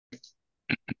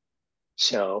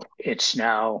So it's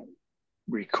now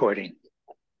recording.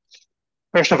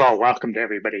 First of all, welcome to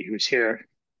everybody who's here.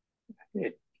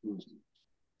 It,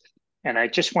 and I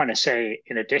just want to say,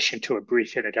 in addition to a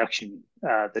brief introduction,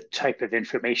 the type of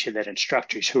information that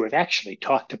instructors who have actually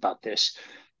talked about this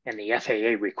and the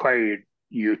FAA required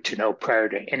you to know prior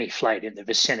to any flight in the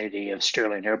vicinity of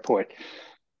Sterling Airport.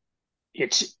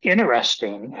 It's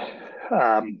interesting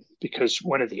because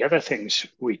one of the other things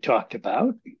we talked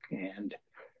about, and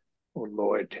oh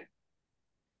Lord,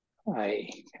 I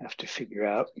have to figure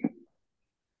out.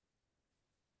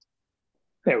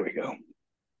 There we go.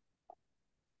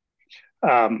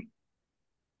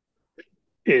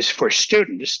 Is for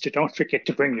students to don't forget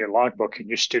to bring your logbook and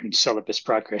your student syllabus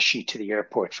progress sheet to the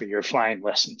airport for your flying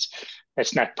lessons.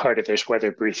 That's not part of this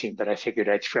weather briefing, but I figured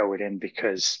I'd throw it in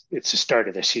because it's the start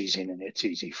of the season and it's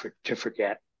easy to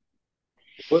forget.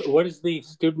 What is the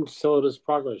student syllabus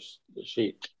progress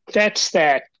sheet? That's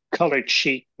that colored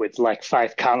sheet with like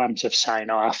 5 columns of sign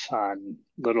off on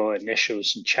little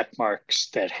initials and check marks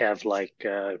that have like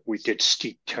we did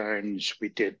steep turns, we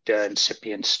did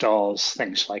incipient stalls,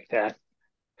 things like that.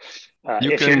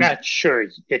 You If you're can, not sure,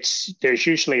 there's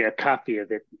usually a copy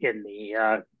of it in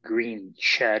the green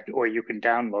shed, or you can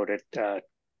download it.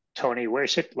 Tony,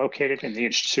 where's it located in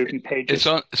the student pages?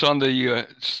 it's on the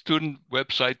student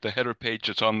website, the header page.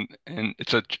 It's on, and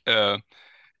it's a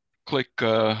click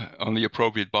on the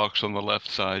appropriate box on the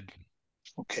left side.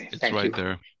 Okay, It's thank you. right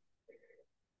there.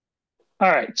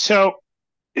 All right, so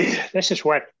this is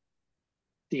what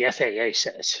the FAA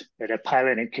says, that a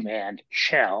pilot in command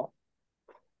shall,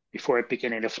 before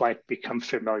beginning a flight, become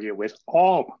familiar with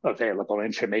all available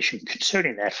information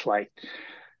concerning that flight.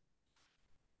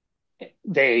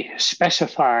 They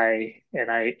specify,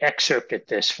 and I excerpted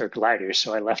this for gliders,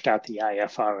 so I left out the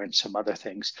IFR and some other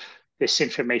things. This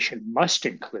information must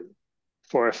include,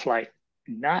 for a flight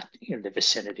not in the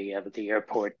vicinity of the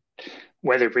airport,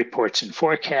 weather reports and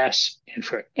forecasts, and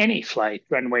for any flight,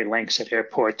 runway lengths at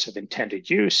airports of intended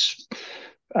use,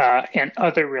 and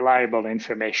other reliable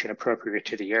information appropriate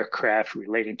to the aircraft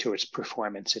relating to its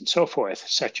performance and so forth,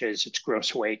 such as its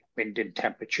gross weight, wind and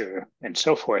temperature, and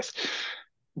so forth.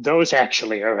 Those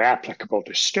actually are applicable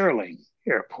to Sterling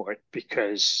Airport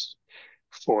because,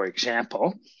 for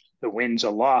example, the winds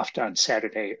aloft on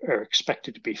Saturday are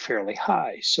expected to be fairly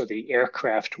high. So the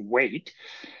aircraft weight,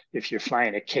 if you're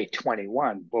flying a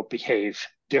K-21, will behave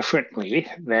differently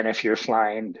than if you're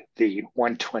flying the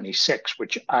 126,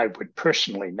 which I would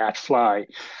personally not fly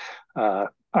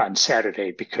on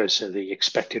Saturday because of the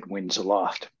expected winds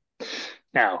aloft.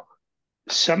 Now,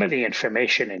 some of the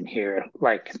information in here,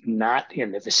 like not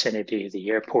in the vicinity of the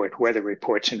airport, weather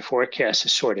reports and forecasts,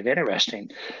 is sort of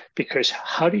interesting because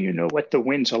how do you know what the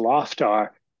winds aloft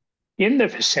are in the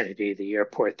vicinity of the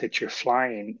airport that you're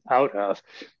flying out of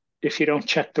if you don't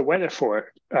check the weather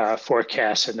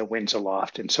forecasts and the winds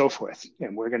aloft and so forth?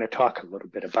 And we're going to talk a little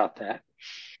bit about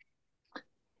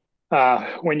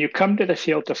that. When you come to the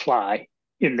field to fly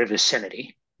in the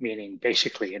vicinity, meaning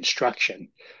basically instruction,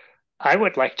 I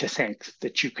would like to think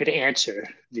that you could answer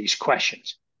these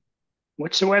questions.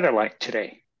 What's the weather like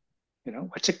today?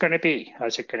 What's it going to be?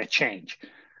 How's it going to change?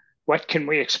 What can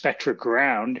we expect for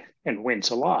ground and winds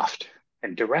aloft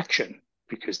and direction?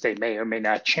 Because they may or may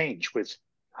not change with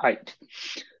height.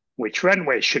 Which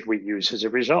runway should we use as a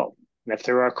result? And if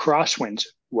there are crosswinds,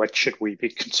 what should we be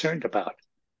concerned about?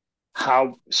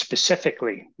 How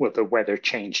specifically will the weather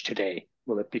change today?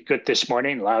 Will it be good this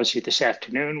morning, lousy this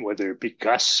afternoon? Will there be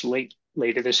gusts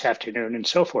later this afternoon, and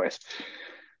so forth?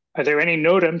 Are there any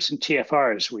NOTAMs and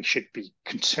TFRs we should be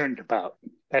concerned about?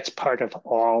 That's part of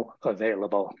all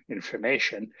available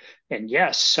information. And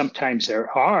yes, sometimes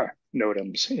there are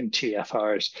NOTAMs and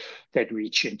TFRs that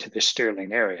reach into the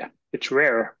Sterling area. It's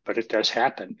rare, but it does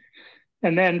happen.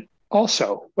 And then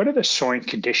also, what are the soaring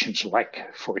conditions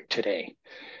like for today?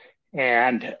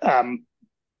 And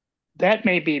that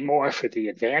may be more for the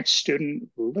advanced student,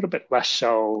 a little bit less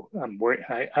so.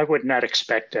 I would not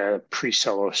expect a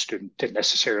pre-solo student to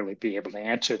necessarily be able to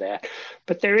answer that,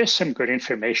 but there is some good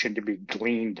information to be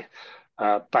gleaned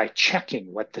by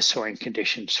checking what the soaring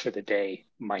conditions for the day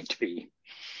might be.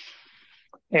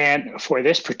 And for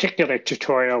this particular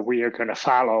tutorial, we are going to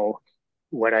follow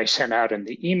what I sent out in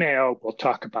the email. We'll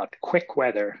talk about quick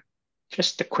weather,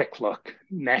 just a quick look,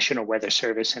 National Weather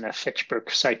Service and a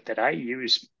Fitchburg site that I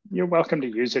use. You're welcome to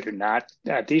use it or not.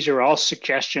 These are all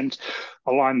suggestions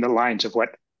along the lines of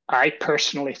what I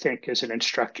personally think as an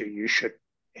instructor you should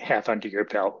have under your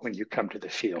belt when you come to the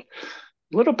field.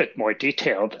 A little bit more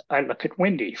detailed, I look at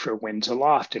windy for winds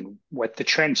aloft and what the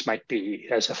trends might be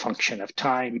as a function of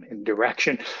time and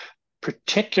direction,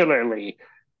 particularly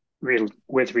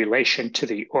with relation to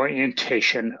the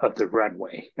orientation of the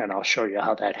runway. And I'll show you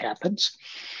how that happens.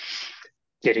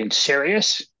 Getting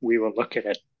serious, we will look at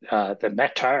the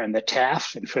METAR and the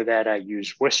TAF. And for that, I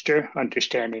use Worcester,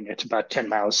 understanding it's about 10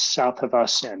 miles south of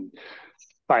us and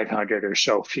 500 or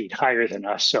so feet higher than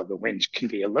us. So the winds can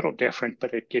be a little different,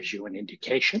 but it gives you an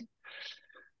indication.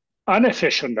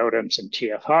 Unofficial NOTAMs and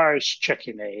TFRs,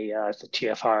 checking the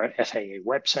TFR FAA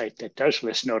website that does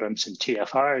list NOTAMs and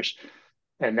TFRs,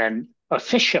 and then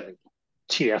officially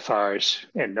TFRs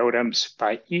and NOTAMs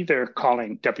by either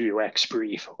calling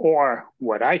WXBrief, or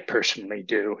what I personally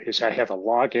do is I have a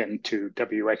login to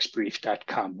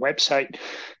WXBrief.com website,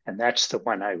 and that's the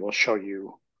one I will show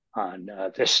you on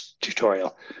this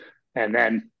tutorial. And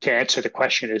then to answer the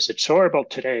question, is it soarable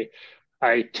today?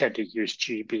 I tend to use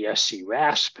GBSC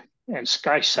RASP and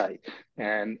SkySight.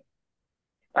 And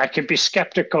I can be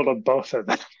skeptical of both of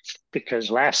them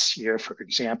because last year, for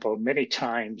example, many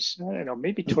times, I don't know,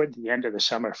 maybe toward the end of the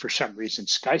summer, for some reason,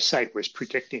 SkySight was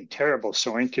predicting terrible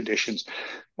soaring conditions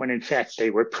when in fact they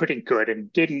were pretty good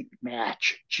and didn't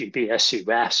match GBSC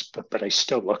RASP, but I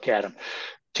still look at them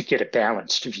to get a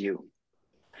balanced view.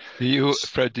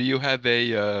 Fred, do you have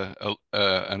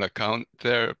an account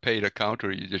there, a paid account,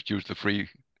 or you just use the free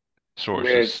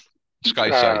sources?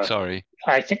 SkySight, sorry.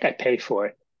 I think I pay for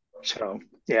it. So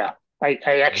yeah, I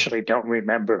actually don't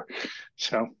remember.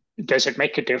 So does it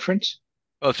make a difference?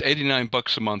 Well, it's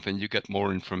 $89 a month and you get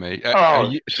more information.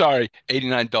 Oh, sorry,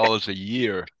 $89 a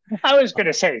year. I was going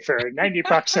to say for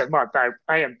 $90 a month,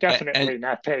 I am definitely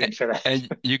not paying for that. And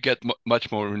you get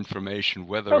much more information.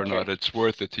 Whether or not it's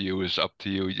worth it to you is up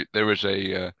to you. There is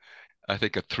I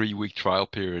think a 3-week trial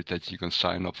period that you can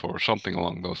sign up for, or something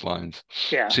along those lines.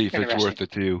 Yeah, see if it's worth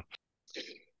it to you.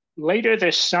 Later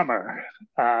this summer,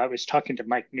 I was talking to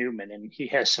Mike Newman, and he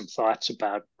has some thoughts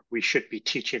about we should be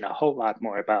teaching a whole lot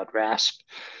more about RASP,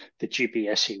 the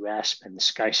GBSC RASP and the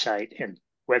SkySight and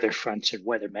weather fronts and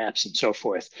weather maps and so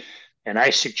forth. And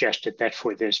I suggested that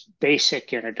for this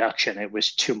basic introduction, it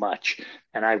was too much.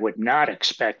 And I would not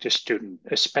expect a student,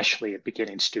 especially a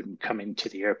beginning student coming to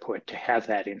the airport, to have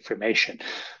that information.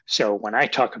 So when I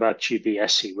talk about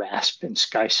GBSC RASP and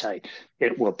SkySight,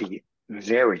 it will be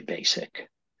very basic.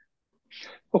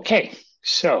 Okay,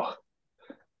 so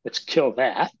let's kill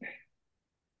that.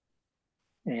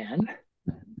 And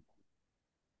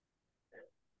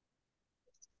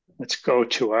let's go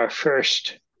to our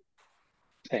first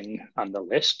thing on the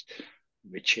list,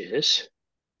 which is,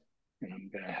 and I'm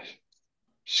going to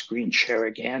screen share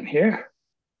again here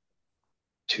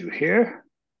to here.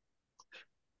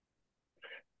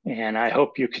 And I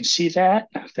hope you can see that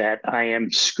I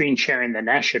am screen sharing the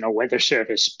National Weather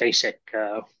Service basic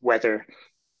weather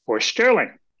for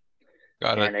Sterling.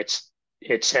 Got it. And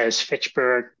it says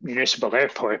Fitchburg Municipal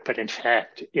Airport, but in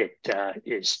fact, it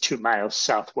is 2 miles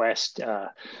southwest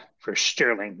for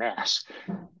Sterling, Mass.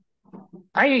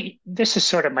 This is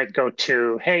sort of my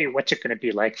go-to, hey, what's it going to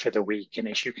be like for the week? And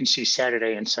as you can see,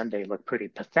 Saturday and Sunday look pretty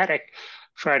pathetic.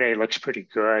 Friday looks pretty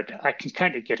good. I can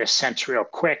kind of get a sense real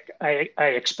quick. I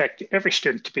expect every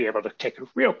student to be able to take a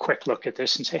real quick look at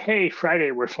this and say, hey,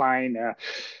 Friday we're flying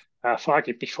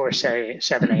foggy before, say,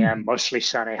 7 a.m., mostly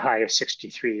sunny, high of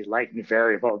 63, light and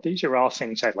variable. These are all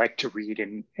things I like to read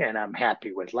and I'm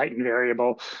happy with. Light and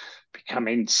variable,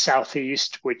 becoming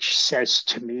southeast, which says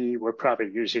to me we're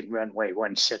probably using runway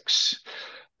 16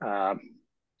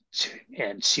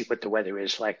 and see what the weather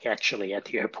is like actually at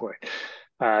the airport.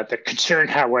 The concern,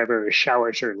 however, is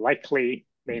showers are likely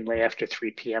mainly after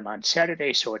 3 p.m. on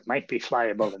Saturday, so it might be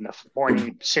flyable in the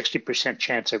morning. 60%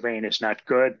 chance of rain is not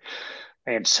good.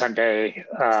 And Sunday,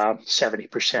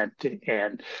 70%.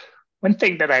 And one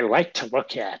thing that I like to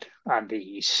look at on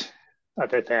these,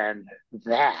 other than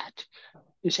that,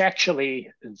 is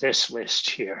actually this list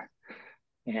here.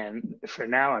 And for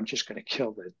now, I'm just going to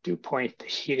kill the dew point, the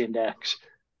heat index.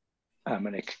 I'm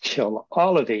going to kill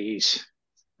all of these.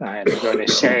 I'm going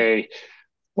to say,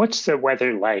 what's the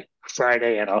weather like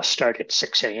Friday? And I'll start at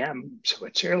 6 a.m., so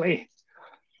it's early.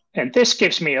 And this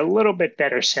gives me a little bit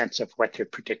better sense of what they're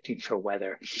predicting for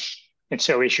weather. And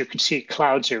so as you can see,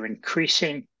 clouds are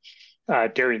increasing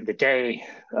during the day.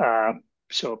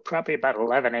 So probably about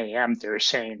 11 a.m., they're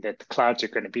saying that the clouds are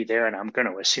going to be there, and I'm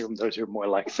going to assume those are more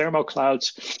like thermal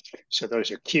clouds. So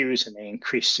those are Qs, and they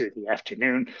increase through the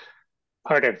afternoon.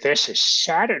 Part of this is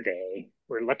Saturday.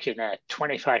 We're looking at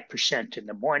 25% in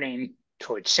the morning,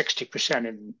 towards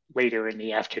 60% later in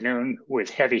the afternoon, with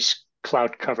heavy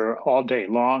cloud cover all day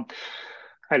long.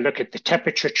 I look at the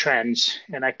temperature trends,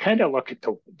 and I kind of look at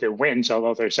the winds,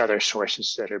 although there's other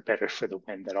sources that are better for the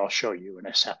wind that I'll show you in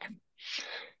a second.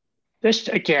 This,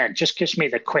 again, just gives me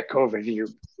the quick overview.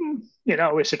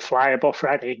 Is it flyable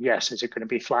Friday? Yes. Is it going to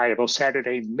be flyable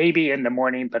Saturday? Maybe in the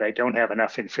morning, but I don't have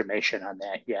enough information on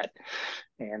that yet.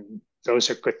 And those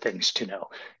are good things to know.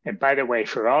 And by the way,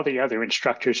 for all the other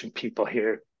instructors and people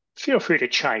here, feel free to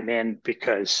chime in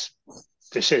because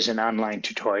this is an online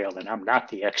tutorial and I'm not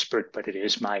the expert, but it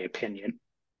is my opinion.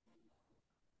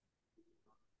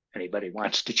 Anybody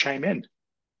wants to chime in?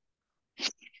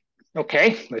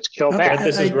 Okay, let's go back.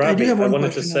 This is Robbie. I do have one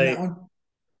wanted question to say, on that one.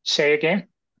 Say again?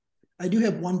 I do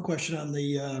have one question on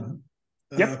the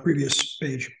Yep. previous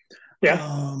page. Yeah.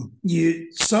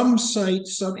 Some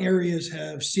sites, some areas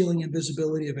have ceiling and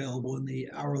visibility available in the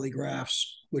hourly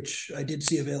graphs, which I did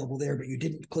see available there, but you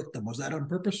didn't click them. Was that on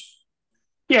purpose?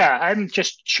 Yeah, I'm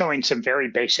just showing some very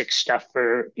basic stuff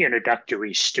for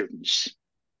introductory students.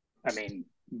 I mean,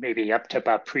 maybe up to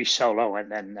about pre-solo and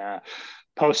then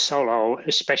post-solo,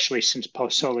 especially since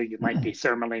post-solo you might be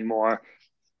thermaling more.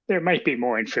 There might be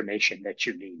more information that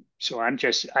you need. So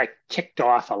I ticked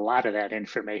off a lot of that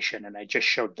information and I just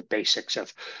showed the basics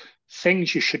of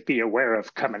things you should be aware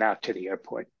of coming out to the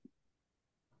airport.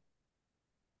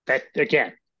 That,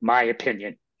 again, my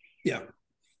opinion. Yeah.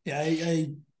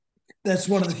 I that's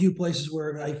one of the few places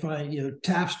where I find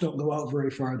TAFs don't go out very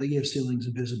far. They give ceilings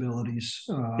and visibilities.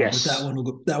 Yes. But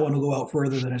that one will go out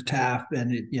further than a TAF.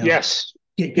 And yes.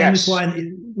 Can yes. we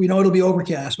fly? We know it'll be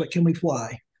overcast, but can we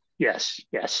fly? Yes.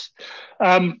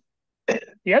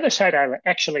 The other side I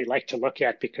actually like to look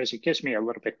at because it gives me a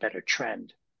little bit better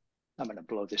trend. I'm going to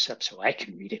blow this up so I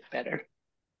can read it better.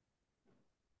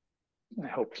 I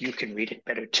hope you can read it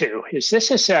better too.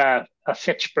 This is a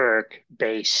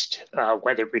Fitchburg-based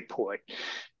weather report.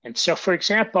 And so, for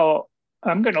example,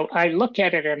 I look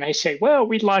at it and I say, well,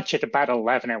 we launch at about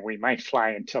 11 and we might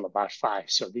fly until about 5.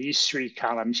 So these three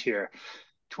columns here,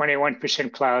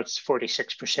 21% clouds,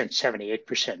 46%,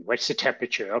 78%. What's the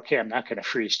temperature? Okay, I'm not going to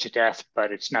freeze to death,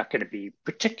 but it's not going to be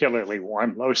particularly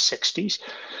warm, low 60s.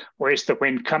 Where's the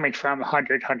wind coming from?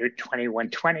 100, 120,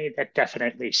 120. That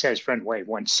definitely says runway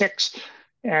 16.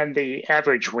 And the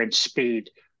average wind speed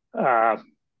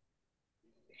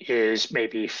is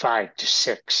maybe 5 to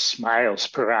 6 miles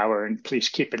per hour. And please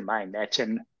keep in mind that's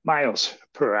in miles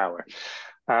per hour.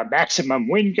 Maximum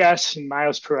wind gusts in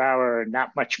miles per hour,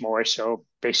 not much more. So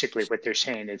basically what they're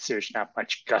saying is there's not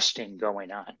much gusting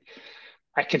going on.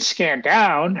 I can scan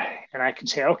down and I can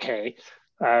say, okay,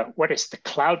 what is the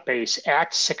cloud base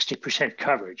at 60%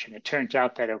 coverage? And it turns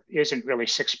out that it isn't really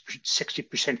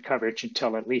 60% coverage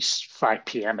until at least 5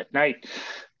 p.m. at night.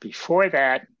 Before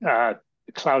that, the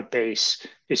cloud base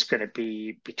is going to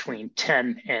be between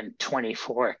 10 and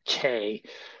 24K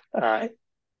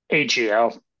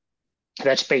AGL.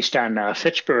 That's based on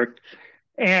Fitchburg.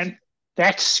 And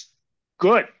that's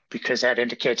good because that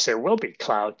indicates there will be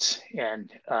clouds.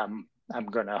 And I'm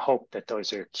going to hope that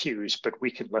those are cues, but we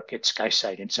can look at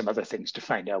SkySight and some other things to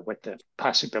find out what the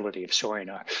possibility of soaring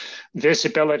are.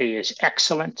 Visibility is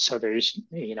excellent. So there's,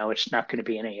 it's not going to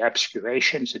be any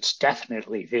obscurations. It's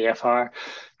definitely VFR.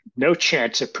 No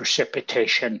chance of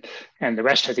precipitation. And the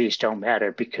rest of these don't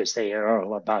matter because they are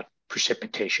all about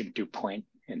precipitation, dew point,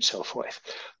 and so forth.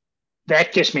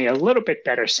 That gives me a little bit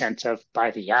better sense of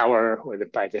by the hour or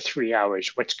by the 3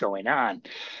 hours what's going on.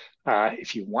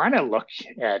 If you want to look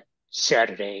at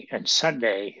Saturday and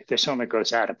Sunday, this only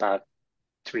goes out about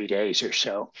 3 days or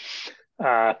so.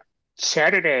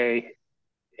 Saturday,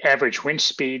 average wind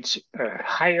speeds are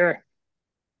higher,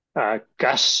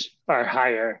 gusts are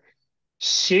higher,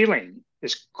 ceiling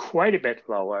is quite a bit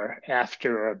lower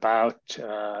after about,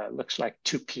 looks like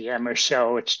 2 p.m. or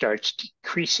so. It starts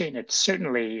decreasing. It's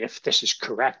certainly, if this is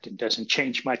correct and doesn't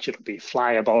change much, it'll be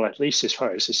flyable, at least as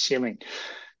far as the ceiling,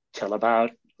 till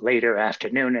about later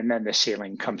afternoon. And then the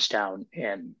ceiling comes down.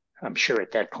 And I'm sure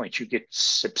at that point you get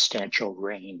substantial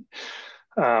rain.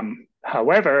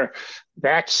 However,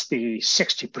 that's the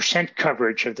 60%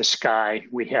 coverage of the sky.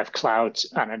 We have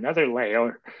clouds on another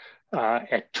layer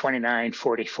at 29,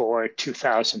 44,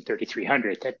 2,000,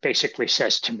 3,300. That basically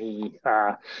says to me,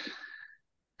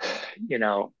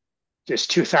 this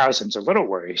 2,000 is a little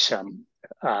worrisome.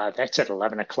 That's at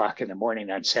 11 o'clock in the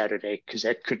morning on Saturday, because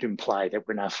that could imply that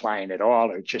we're not flying at all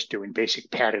or just doing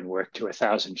basic pattern work to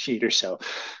 1,000 feet or so.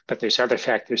 But there's other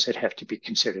factors that have to be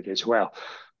considered as well.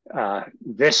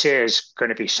 This is going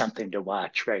to be something to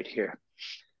watch right here.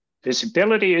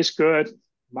 Visibility is good.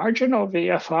 Marginal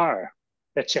VFR.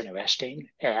 That's interesting.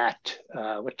 At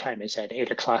what time is that?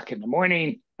 8 o'clock in the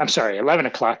morning. I'm sorry, 11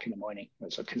 o'clock in the morning. I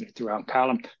was looking at the wrong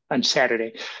column. On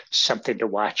Saturday, something to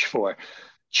watch for.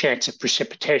 Chance of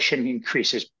precipitation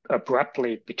increases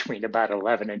abruptly between about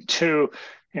 11 and 2.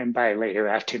 And by later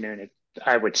afternoon, it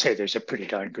I would say there's a pretty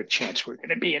darn good chance we're going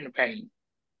to be in rain.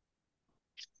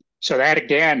 So that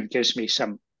again gives me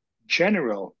some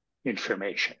general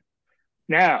information.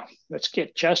 Now, let's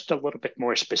get just a little bit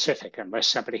more specific, unless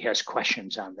somebody has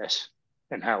questions on this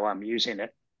and how I'm using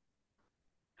it.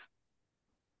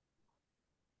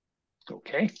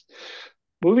 Okay,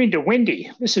 moving to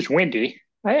windy. This is windy.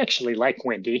 I actually like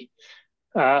windy.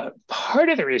 Part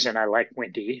of the reason I like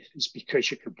windy is because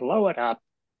you can blow it up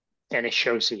and it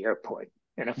shows the airport.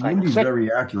 And if Windy's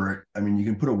very accurate. I mean, you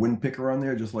can put a wind picker on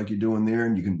there just like you do in there,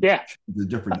 and you can yeah, the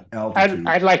different altitude.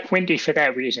 I like windy for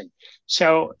that reason.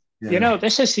 So,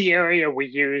 this is the area we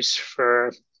use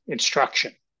for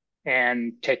instruction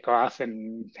and takeoff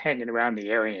and hanging around the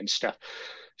area and stuff.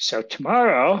 So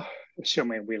tomorrow,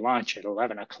 assuming we launch at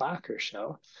 11 o'clock or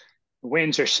so, the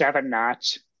winds are 7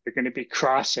 knots. They're going to be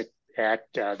cross at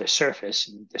the surface,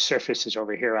 and the surface is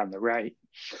over here on the right.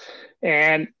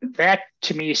 And that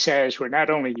to me says we're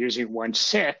not only using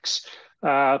 1.6,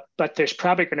 but there's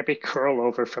probably going to be curl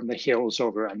over from the hills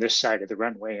over on this side of the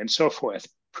runway and so forth.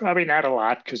 Probably not a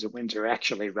lot because the winds are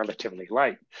actually relatively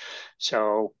light.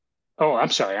 So, I'm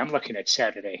sorry, I'm looking at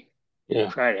Saturday. Yeah.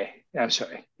 Friday. I'm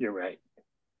sorry, you're right.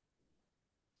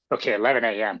 Okay, 11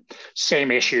 a.m.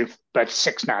 Same issue, but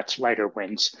 6 knots lighter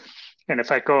winds. And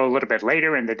if I go a little bit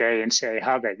later in the day and say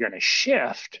how they're going to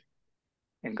shift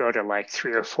and go to like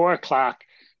 3 or 4 o'clock,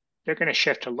 they're going to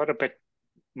shift a little bit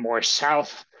more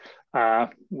south,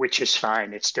 which is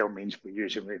fine. It still means we're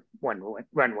using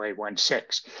runway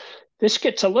 1.6. This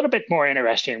gets a little bit more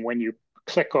interesting when you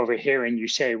click over here and you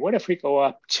say, what if we go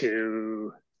up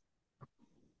to,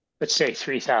 let's say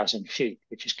 3,000 feet,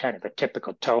 which is kind of a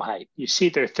typical tow height. You see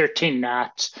they're 13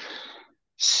 knots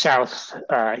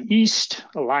southeast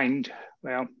aligned,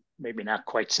 well, maybe not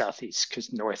quite southeast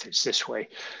because north is this way.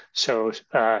 So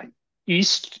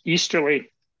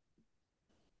easterly,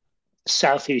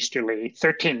 southeasterly,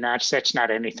 13 knots, that's not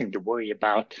anything to worry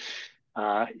about.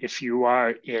 If you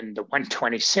are in the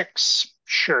 126,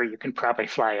 sure, you can probably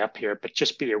fly up here, but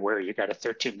just be aware you got a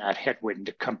 13 knot headwind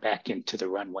to come back into the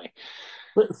runway.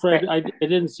 Fred, I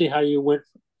didn't see how you went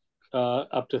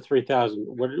up to 3,000.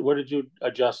 What did you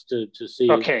adjust to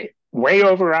see? Okay, way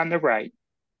over on the right,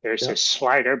 there's a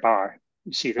slider bar.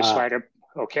 You see the slider?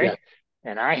 Okay. Yeah.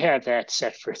 And I have that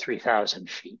set for 3,000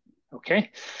 feet.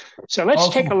 Okay. So let's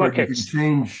take a look at. You can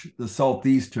change the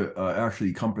southeast to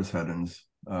actually compass headings,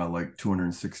 like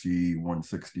 260,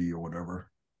 160 or whatever.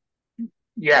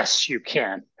 Yes, you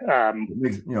can. It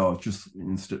makes, just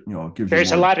gives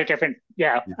there's a lot of different.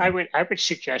 Yeah, I would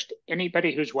suggest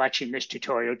anybody who's watching this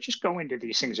tutorial just go into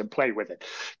these things and play with it,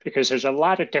 because there's a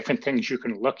lot of different things you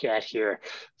can look at here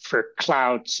for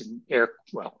clouds and air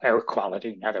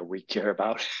quality. Now that we care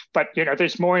about, but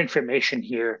there's more information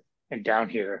here and down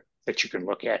here that you can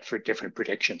look at for different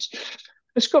predictions.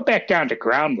 Let's go back down to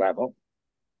ground level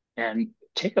and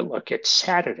take a look at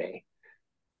Saturday.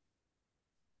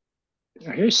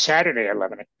 Here's Saturday,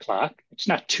 11 o'clock. It's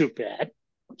not too bad,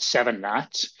 7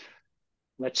 knots.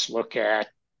 Let's look at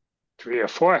 3 or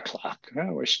 4 o'clock.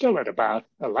 Well, we're still at about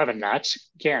 11 knots.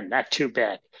 Again, not too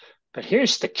bad. But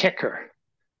here's the kicker.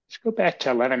 Let's go back to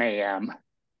 11 a.m.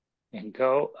 and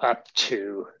go up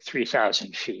to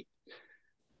 3,000 feet.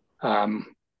 9,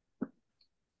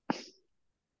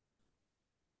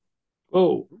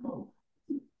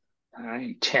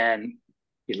 10,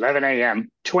 11 a.m.,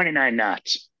 29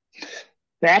 knots.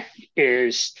 That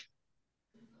is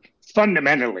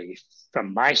fundamentally,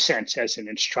 from my sense as an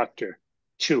instructor,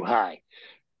 too high.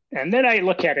 And then I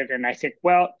look at it and I think,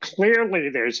 well, clearly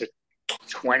there's a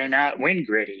 20-knot wind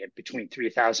gradient between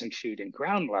 3,000 feet and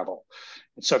ground level.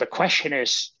 And so the question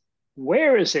is,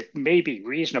 where is it maybe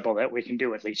reasonable that we can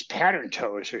do at least pattern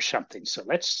tows or something? So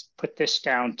let's put this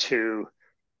down to,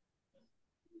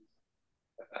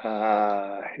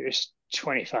 here's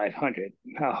 2,500.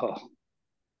 Oh,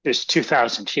 there's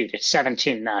 2,000 feet. It's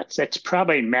 17 knots. That's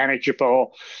probably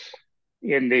manageable.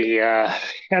 In the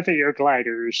heavier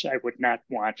gliders, I would not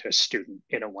want a student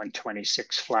in a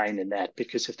 126 flying in that,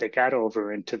 because if they got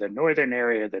over into the northern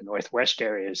area, the northwest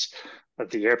areas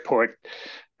of the airport,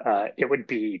 it would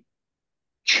be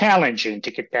challenging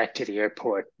to get back to the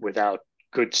airport without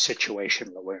good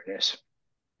situational awareness.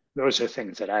 Those are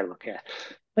things that I look at.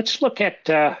 Let's look at,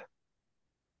 I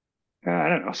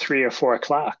don't know, 3 or 4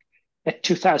 o'clock. At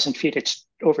 2,000 feet, it's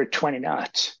over 20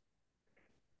 knots.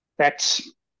 That's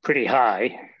pretty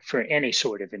high for any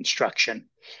sort of instruction,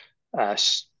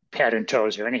 pattern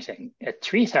tows or anything. At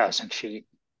 3,000 feet,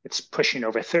 it's pushing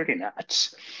over 30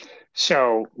 knots.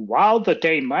 So while the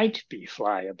day might be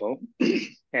flyable,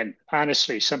 and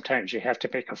honestly, sometimes you have to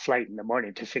make a flight in the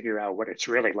morning to figure out what it's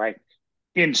really like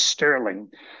in Sterling,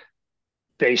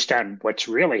 based on what's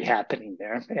really happening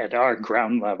there at our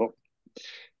ground level,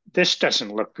 this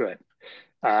doesn't look good.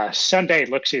 Sunday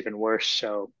looks even worse,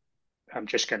 so I'm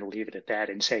just going to leave it at that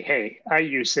and say, hey, I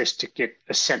use this to get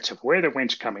a sense of where the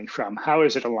wind's coming from. How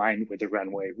is it aligned with the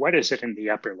runway? What is it in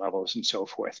the upper levels and so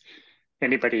forth?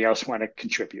 Anybody else want to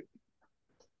contribute?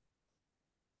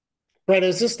 Fred,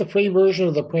 is this the free version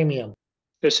of the premium?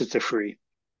 This is the free.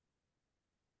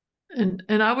 And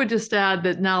I would just add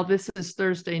that now this is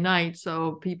Thursday night,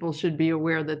 so people should be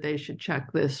aware that they should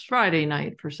check this Friday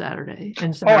night for Saturday.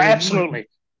 And Saturday absolutely. Morning.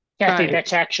 Kathy, Right.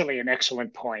 that's actually an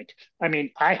excellent point. I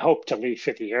mean, I hope to leave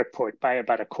for the airport by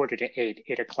about 7:45,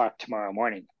 8 o'clock tomorrow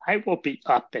morning. I will be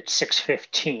up at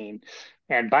 6:15,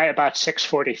 and by about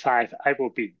 6:45, I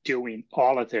will be doing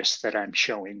all of this that I'm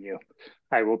showing you.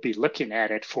 I will be looking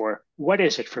at it for what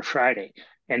is it for Friday?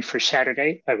 And for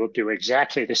Saturday, I will do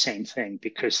exactly the same thing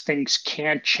because things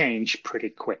can change pretty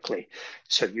quickly.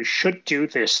 So you should do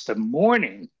this the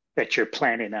morning that you're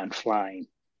planning on flying.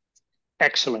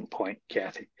 Excellent point,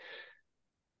 Kathy.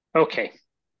 Okay.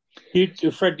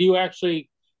 Fred, do you actually,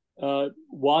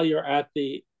 while you're at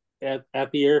the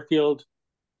airfield,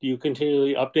 do you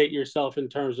continually update yourself in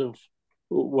terms of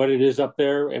what it is up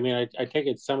there? I mean, I take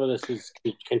it some of this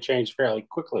can change fairly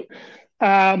quickly.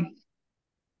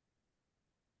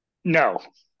 No,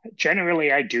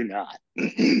 generally I do not.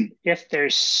 If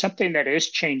there's something that is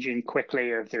changing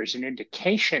quickly, or if there's an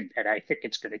indication that I think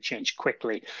it's going to change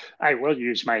quickly, I will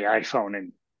use my iPhone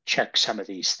and check some of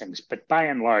these things. But by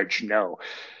and large, no.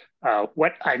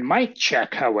 What I might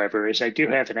check, however, is I do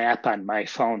have an app on my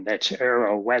phone that's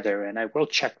AeroWeather, and I will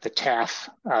check the TAF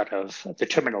out of the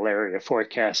terminal area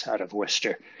forecast out of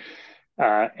Worcester.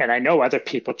 And I know other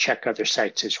people check other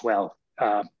sites as well.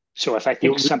 So if I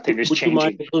think something is changing, would you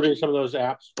mind including some of those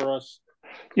apps for us?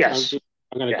 Yes,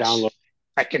 I'm going to download.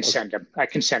 I can send them. I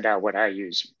can send out what I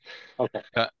use. Okay.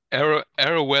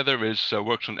 AeroWeather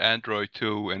works on Android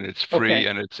too, and it's free,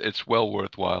 and it's well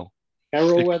worthwhile.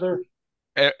 AeroWeather.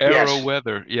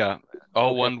 AeroWeather, yeah,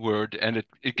 all one word, and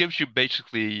it gives you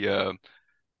basically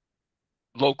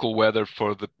local weather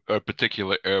for the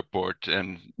particular airport,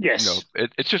 and yes,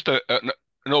 it's just an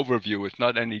overview. It's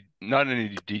not any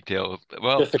detail.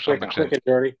 Well, just a quick and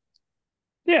dirty.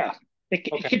 Yeah, it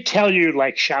could tell you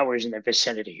like showers in the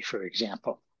vicinity, for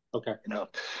example. Okay.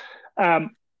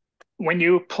 When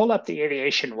you pull up the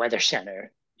Aviation Weather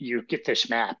Center, you get this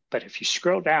map, but if you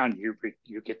scroll down,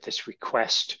 you get this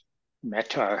request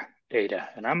METAR data,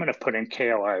 and I'm going to put in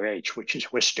KORH, which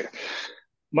is Worcester.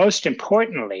 Most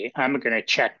importantly, I'm going to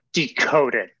check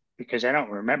decode it because I don't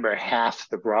remember half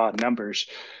the raw numbers.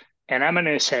 And I'm going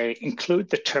to say include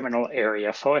the terminal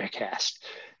area forecast.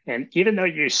 And even though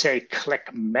you say click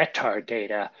METAR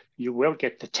data, you will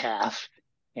get the TAF.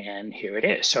 And here it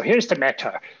is. So here's the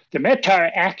METAR. The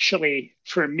METAR actually,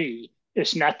 for me,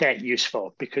 is not that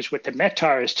useful because what the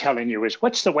METAR is telling you is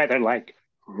what's the weather like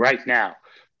right now.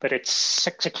 But it's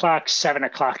 6 o'clock, 7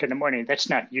 o'clock in the morning. That's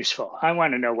not useful. I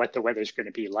want to know what the weather's going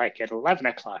to be like at 11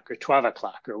 o'clock or 12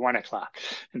 o'clock or 1 o'clock.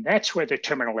 And that's where the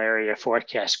terminal area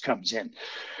forecast comes in.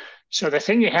 So the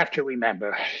thing you have to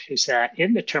remember is that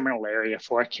in the terminal area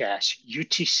forecast,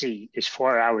 UTC is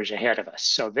 4 hours ahead of us.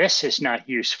 So this is not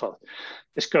useful.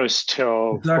 This goes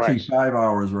till— It's actually 5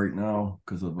 hours right now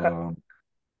because of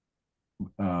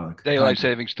daylight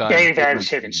savings time. Daylight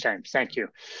savings time. Thank you.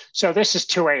 So this is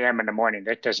 2 a.m. in the morning.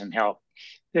 That doesn't help.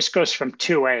 This goes from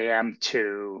 2 a.m.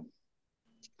 to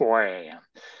 4 a.m.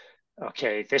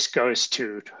 Okay, this goes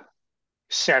to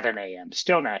 7 a.m.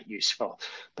 Still not useful.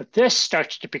 But this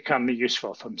starts to become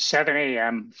useful from 7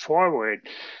 a.m. forward,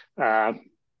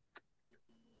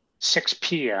 6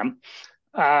 p.m.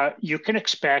 You can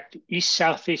expect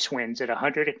east-southeast winds at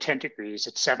 110 degrees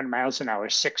at 7 miles an hour,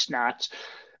 6 knots,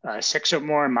 6 or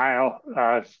more mile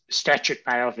statute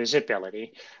mile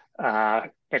visibility,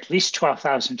 at least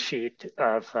 12,000 feet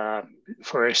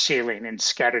for a ceiling, and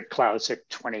scattered clouds at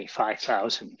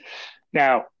 25,000.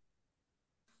 Now,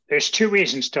 there's two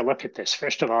reasons to look at this.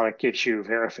 First of all, it gives you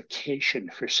verification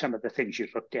for some of the things you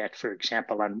looked at. For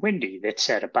example, on windy, that's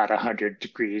at about 100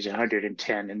 degrees,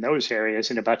 110 in those areas,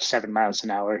 and about 7 miles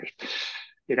an hour.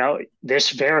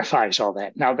 This verifies all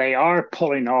that. Now, they are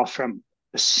pulling off from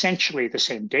essentially the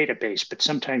same database, but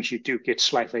sometimes you do get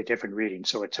slightly different readings.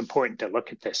 So it's important to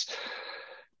look at this.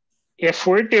 If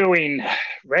we're doing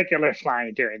regular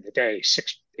flying during the day,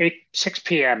 6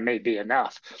 p.m. may be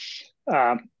enough.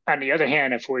 On the other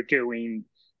hand, if we're doing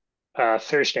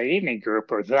Thursday evening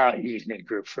group or the evening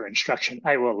group for instruction,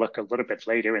 I will look a little bit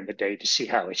later in the day to see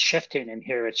how it's shifting. And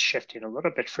here it's shifting a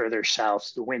little bit further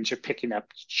south. The winds are picking up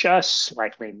just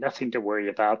slightly, nothing to worry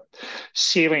about.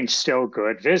 Ceiling's still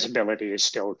good, visibility is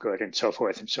still good, and so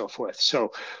forth and so forth.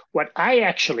 So what I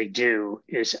actually do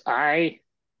is I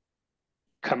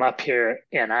come up here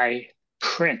and I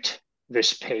print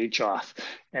this page off.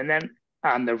 And then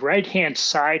on the right-hand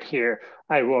side here,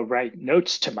 I will write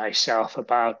notes to myself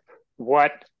about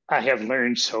what I have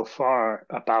learned so far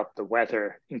about the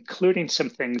weather, including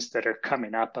some things that are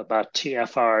coming up about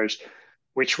TFRs,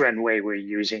 which runway we're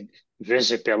using,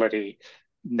 visibility,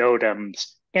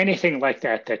 NOTAMs, anything like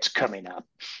that that's coming up.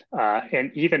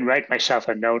 And even write myself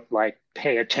a note like,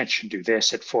 pay attention to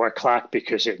this at 4 o'clock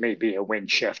because it may be a wind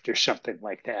shift or something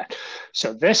like that.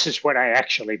 So this is what I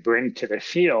actually bring to the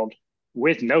field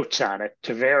with notes on it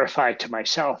to verify to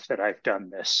myself that I've done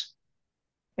this.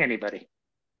 Anybody?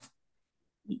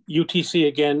 UTC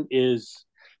again is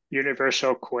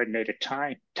Universal Coordinated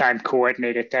Time. Time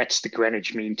coordinated, that's the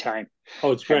Greenwich Mean Time.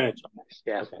 Oh, it's Greenwich.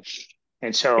 Yeah. Okay.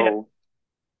 And so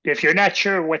if you're not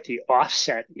sure what the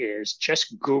offset is,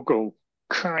 just Google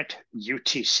current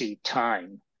UTC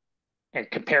time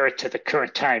and compare it to the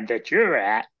current time that you're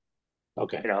at.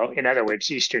 Okay. You know, in other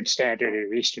words, Eastern Standard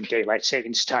or Eastern Daylight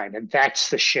Savings Time. And that's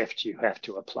the shift you have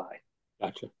to apply.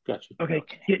 Gotcha. Okay.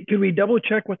 Could we double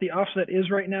check what the offset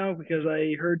is right now? Because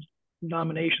I heard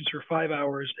nominations for 5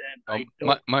 hours and I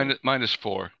don't...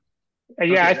 -4. Yeah,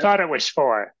 Okay, I thought it was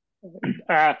 4.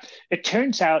 It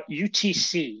turns out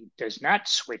UTC does not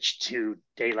switch to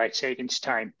daylight savings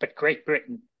time, but Great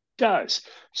Britain does.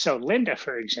 So Linda,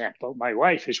 for example, my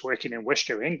wife, is working in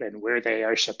Worcester, England, where they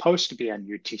are supposed to be on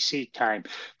UTC time,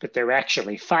 but they're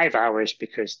actually 5 hours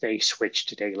because they switch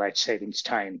to daylight savings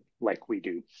time like we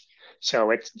do.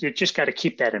 So you just got to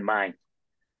keep that in mind.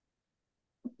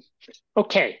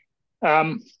 Okay,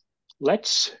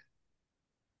 let's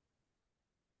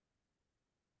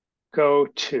go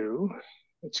to,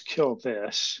 let's kill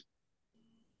this.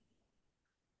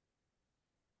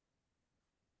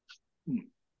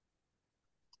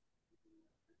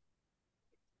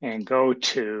 And go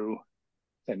to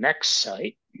the next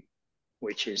site,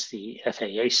 which is the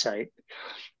FAA site.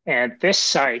 And this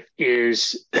site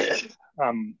is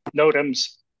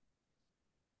NOTAMs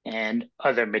and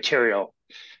other material.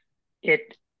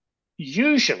 It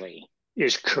usually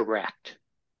is correct,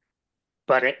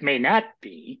 but it may not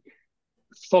be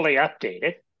fully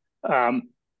updated.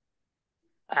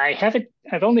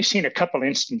 I've only seen a couple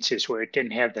instances where it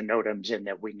didn't have the NOTAMs in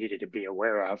that we needed to be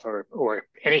aware of, or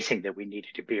anything that we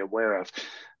needed to be aware of.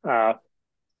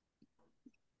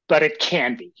 But it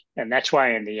can be, and that's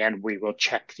why in the end we will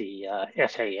check the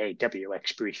FAA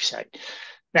WX brief site.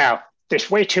 Now, there's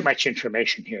way too much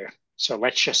information here, so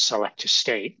let's just select a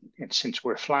state. And since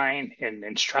we're flying in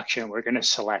instruction, we're going to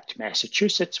select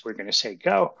Massachusetts. We're going to say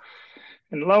go,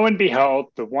 and lo and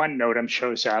behold, the one NOTAM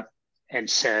shows up and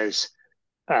says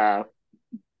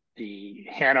the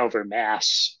Hanover,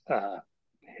 Mass.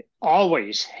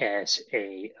 Always has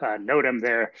a NOTAM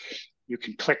there. You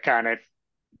can click on it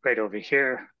right over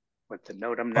here, what the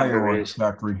NOTAM number is.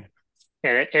 Factory.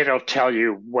 And it'll tell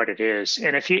you what it is.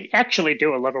 And if you actually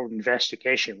do a little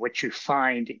investigation, what you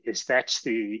find is that's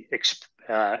the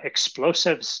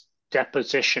explosives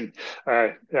deposition,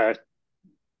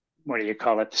 what do you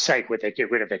call it? The site where they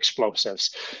get rid of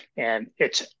explosives. And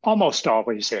it's almost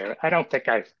always there. I don't think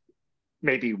I've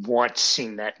maybe once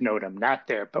seen that NOTAM not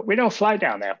there, but we don't fly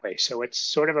down that way. So it's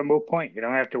sort of a moot point. You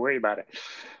don't have to worry about it.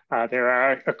 There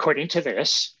are, according to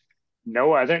this,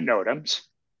 no other NOTAMs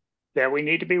that we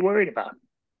need to be worried about.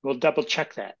 We'll double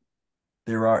check that.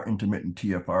 There are intermittent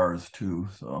TFRs too,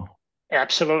 so.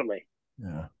 Absolutely.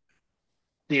 Yeah.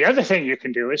 The other thing you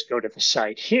can do is go to the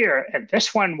site here, and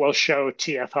this one will show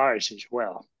TFRs as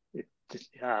well.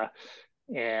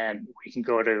 And we can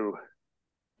go to,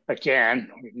 again,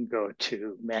 we can go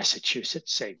to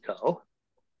Massachusetts, say go.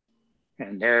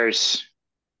 And there's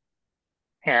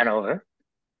Hanover.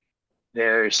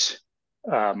 There's,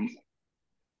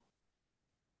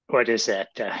 what is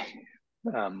that?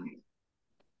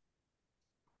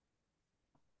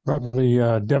 Probably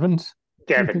Devens.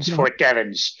 Fort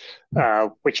Devens,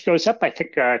 which goes up, I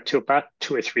think, to about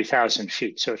 2,000 or 3,000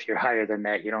 feet. So if you're higher than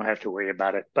that, you don't have to worry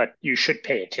about it, but you should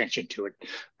pay attention to it.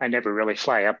 I never really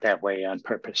fly up that way on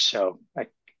purpose, so I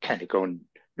kind of go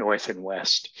north and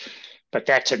west, but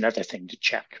that's another thing to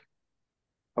check.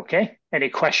 Okay, any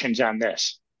questions on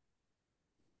this?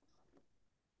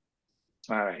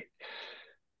 All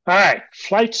right,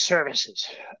 flight services.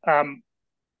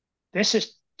 This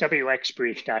is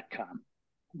wxbrief.com.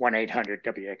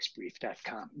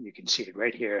 1-800-WXbrief.com. You can see it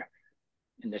right here.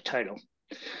 in the title.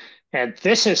 And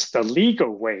this is the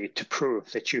legal way to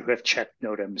prove that you have checked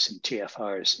NOTAMs and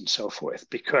TFRs and so forth,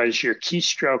 because your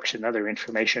keystrokes and other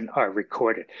information are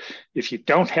recorded. If you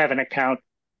don't have an account,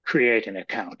 create an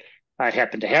account. I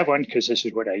happen to have one because this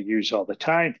is what I use all the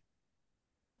time.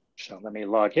 So let me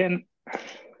log in.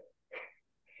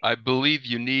 I believe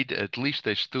you need at least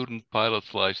a student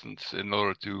pilot's license in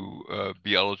order to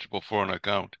be eligible for an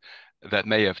account. That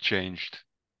may have changed.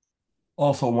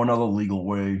 Also, one other legal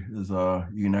way is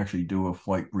you can actually do a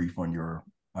flight brief on your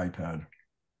iPad.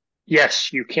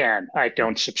 Yes, you can. I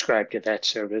don't subscribe to that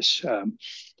service. There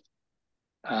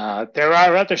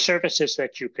are other services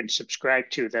that you can subscribe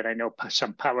to that I know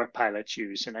some power pilots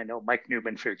use, and I know Mike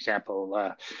Newman, for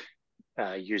example,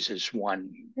 uses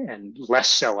one, and less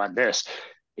so on this.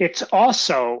 It's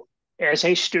also, as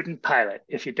a student pilot,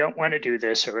 if you don't want to do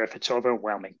this or if it's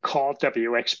overwhelming, call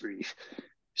WX Brief.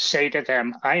 Say to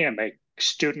them, I am a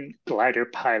student glider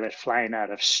pilot flying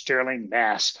out of Sterling,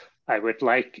 Mass. I would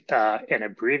like an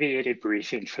abbreviated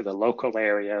briefing for the local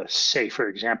area, say, for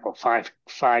example,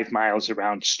 five miles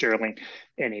around Sterling,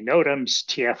 any NOTAMs,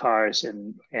 TFRs,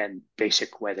 and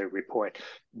basic weather report.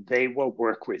 They will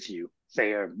work with you.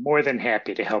 They are more than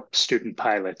happy to help student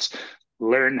pilots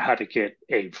learn how to get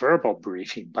a verbal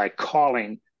briefing by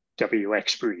calling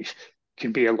WX Brief. It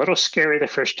can be a little scary the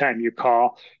first time you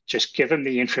call. Just give them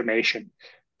the information.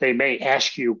 They may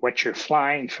ask you what you're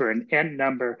flying for an N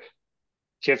number.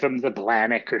 Give them the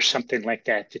Blanik or something like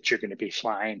that you're going to be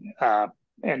flying.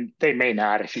 And they may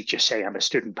not if you just say, I'm a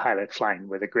student pilot flying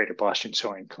with the Greater Boston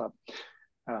Soaring Club.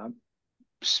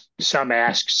 Some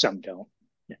ask, some don't.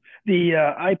 The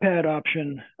iPad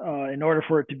option, in order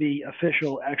for it to be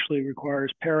official, actually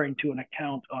requires pairing to an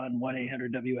account on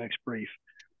 1-800-WX Brief.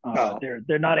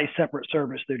 They're not a separate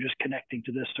service. They're just connecting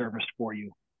to this service for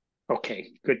you. Okay,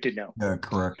 good to know. Yeah,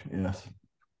 correct. Yes.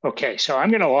 Okay, so I'm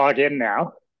going to log in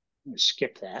now.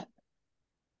 Skip that.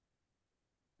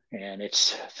 And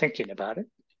it's thinking about it.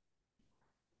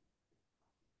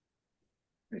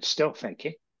 It's still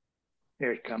thinking.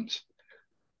 Here it comes.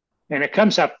 And it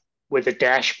comes up with a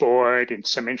dashboard and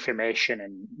some information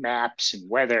and maps and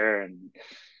weather and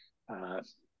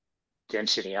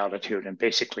density, altitude, and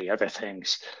basically other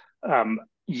things.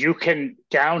 You can,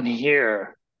 down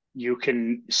here, you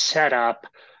can set up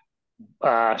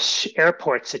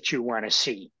airports that you want to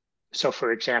see. So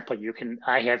for example,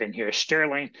 I have in here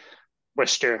Sterling,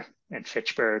 Worcester, and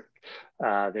Fitchburg.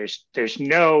 There's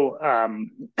no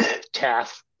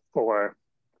TAF for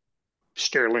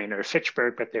Sterling or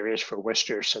Fitchburg, but there is for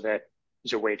Worcester, so that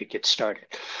is a way to get started.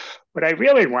 What I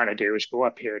really want to do is go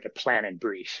up here to Plan and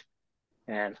Brief.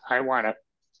 And I'm going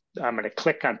to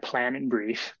click on Plan and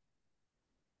Brief.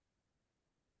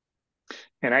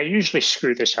 And I usually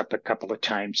screw this up a couple of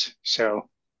times. So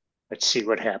let's see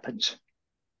what happens.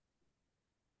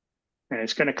 And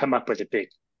it's going to come up with a big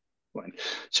one.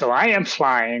 So I am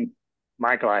flying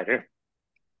my glider,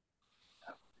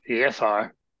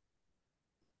 VFR.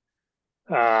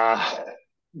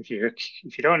 If you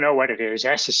don't know what it is,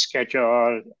 that's a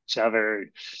schedule. It's other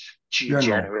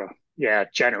general. Yeah,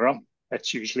 general.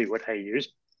 That's usually what I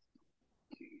use.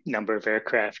 Number of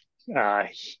aircraft.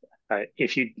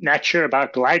 If you're not sure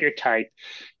about glider type,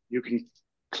 you can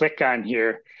click on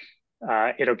here.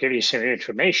 It'll give you some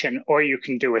information, or you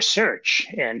can do a search.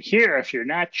 And here, if you're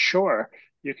not sure,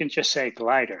 you can just say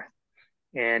glider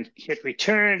and hit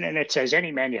return, and it says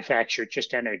any manufacturer,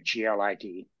 just enter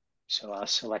GLID. So I'll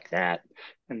select that,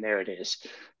 and there it is.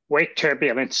 Wake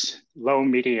turbulence, low,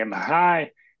 medium,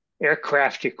 high,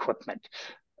 aircraft equipment.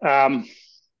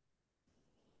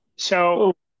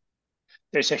 So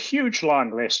there's a huge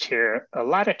long list here. A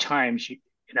lot of times, you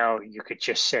could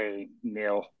just say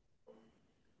nil.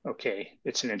 Okay,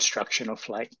 it's an instructional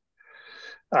flight.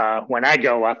 When I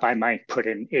go up, I might put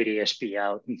in ADS-B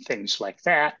out and things like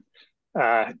that.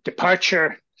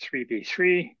 Departure,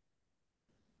 3B3.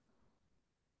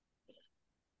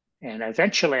 And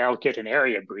eventually I'll get an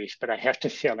area brief, but I have to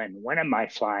fill in when am I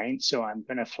flying. So I'm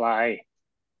going to fly,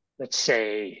 let's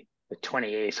say the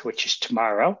 28th, which is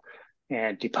tomorrow,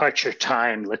 and departure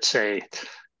time, let's say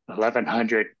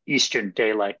 1100 Eastern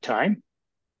Daylight Time.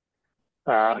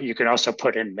 You can also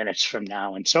put in minutes from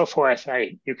now and so forth.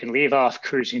 You can leave off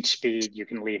cruising speed. You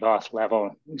can leave off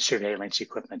level surveillance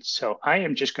equipment. So I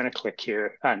am just going to click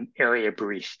here on area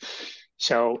brief.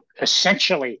 So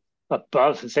essentially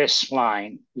above this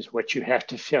line is what you have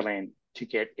to fill in to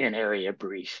get an area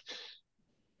brief.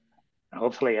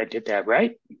 Hopefully I did that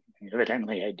right.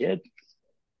 Evidently I did.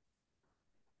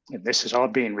 And this is all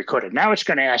being recorded. Now it's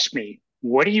going to ask me,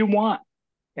 what do you want?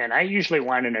 And I usually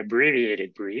want an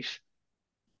abbreviated brief.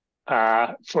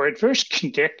 For adverse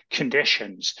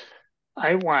conditions,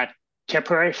 I want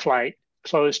temporary flight,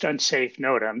 closed unsafe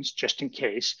NOTAMs, just in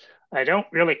case. I don't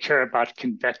really care about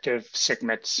convective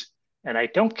SIGMETs, and I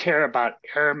don't care about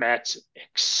AirMets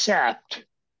except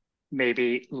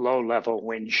maybe low-level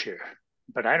wind shear.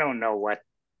 But I don't know what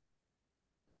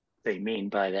they mean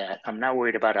by that. I'm not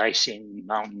worried about icing,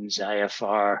 mountains,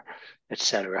 IFR,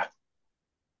 etc.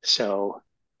 So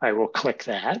I will click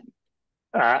that.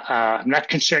 I'm not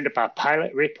concerned about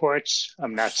pilot reports.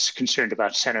 I'm not concerned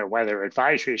about center weather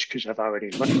advisories because I've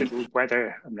already looked at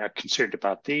weather. I'm not concerned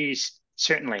about these.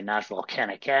 Certainly not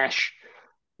volcanic ash.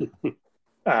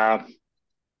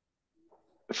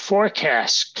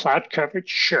 Forecast, cloud coverage,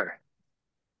 sure.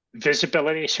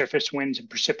 Visibility, surface winds and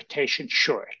precipitation,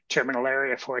 sure. Terminal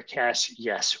area forecast,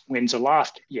 yes. Winds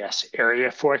aloft, yes.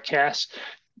 Area forecast,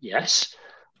 yes.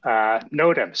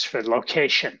 NOTAMs for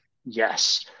location,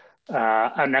 yes.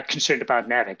 I'm not concerned about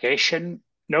navigation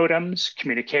NOTAMs,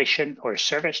 communication or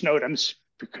service NOTAMs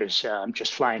because I'm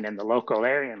just flying in the local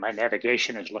area and my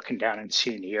navigation is looking down and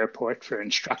seeing the airport for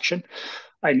instruction.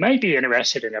 I might be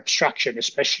interested in obstruction,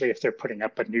 especially if they're putting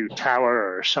up a new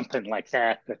tower or something like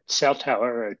that, a cell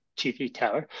tower or TV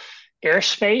tower.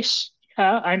 Airspace,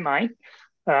 I might,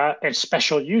 and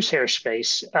special use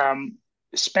airspace,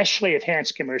 especially if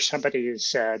Hanscom or somebody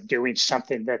is doing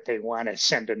something that they want to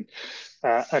send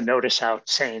a notice out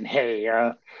saying, hey,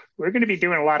 we're going to be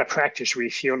doing a lot of practice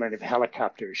refueling of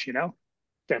helicopters, you know,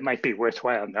 that might be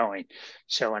worthwhile knowing.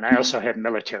 So, and I also have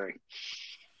military.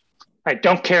 I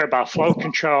don't care about flow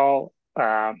control,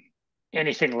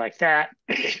 anything like that.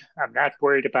 I'm not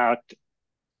worried about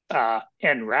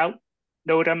en route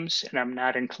NOTAMs, and I'm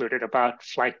not included about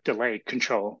flight delay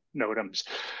control NOTAMs.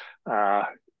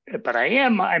 But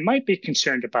I might be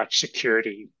concerned about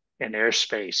security in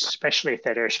airspace, especially if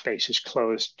that airspace is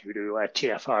closed due to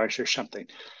TFRs or something.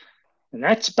 And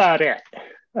that's about it.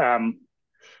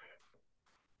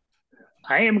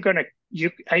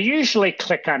 I usually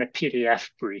click on a PDF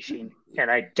briefing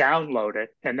and I download it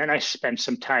and then I spend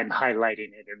some time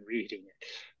highlighting it and reading it.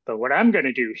 But what I'm going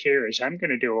to do here is I'm going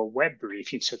to do a web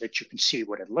briefing so that you can see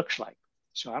what it looks like.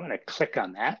 So I'm going to click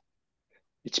on that.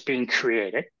 It's being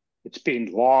created. It's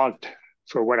being logged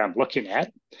for what I'm looking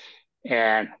at.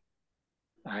 And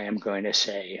I am going to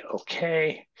say,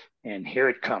 okay, and here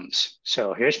it comes.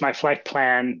 So here's my flight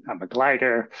plan. I'm a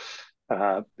glider.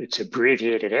 It's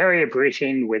abbreviated area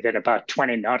briefing within about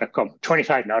 25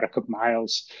 nautical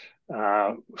miles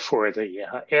for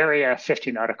the area,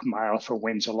 50 nautical mile for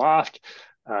winds aloft.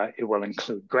 It will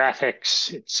include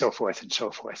graphics, and so forth and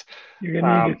so forth. You're going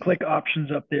to need to click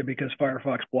options up there because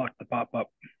Firefox blocked the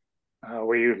pop-up. Where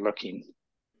are you looking?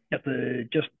 At the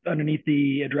just underneath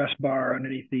the address bar,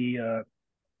 underneath the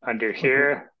under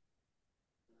here,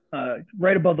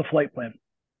 right above the flight plan.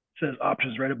 It says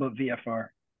options right above VFR.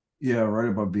 Yeah, right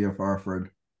above VFR, Fred.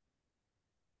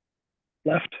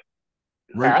 Left.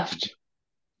 Right. Left.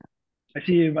 I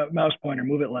see your mouse pointer.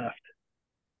 Move it left.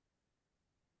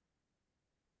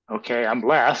 Okay, I'm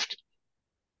left.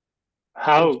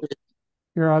 How?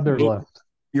 Your other left.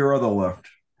 Your other left.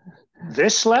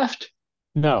 This left?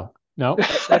 No.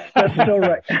 That's still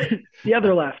right. The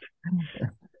other left.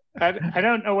 I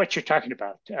don't know what you're talking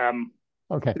about.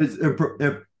 Okay.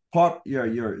 It popped. Yeah,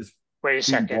 it's wait a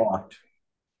second. Blocked.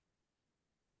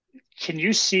 Can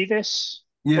you see this?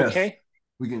 Yes. Okay.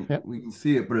 We can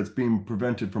see it, but it's being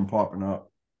prevented from popping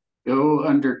up. Go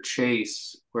under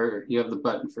Chase, where you have the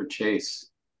button for Chase.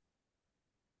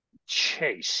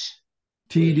 Chase.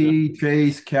 TD,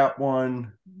 Chase, Cap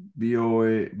One,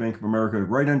 BOA, Bank of America,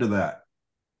 right under that.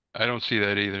 I don't see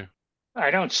that either. I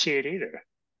don't see it either.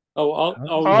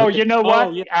 Oh, you know what?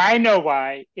 Oh, yeah. I know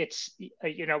why. It's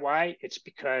you know why? It's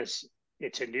because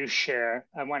it's a new share.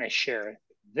 I want to share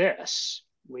this,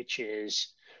 which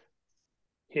is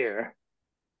here.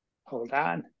 Hold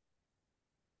on.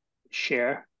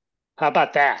 Share. How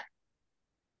about that?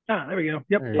 Ah, there we go.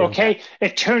 Yep. Okay.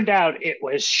 It turned out it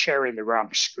was sharing the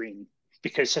wrong screen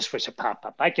because this was a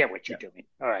pop-up. I get what you're doing.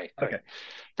 All right. Okay.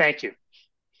 Thank you.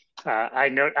 I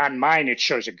note on mine, it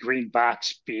shows a green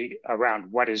box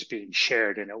around what is being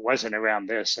shared, and it wasn't around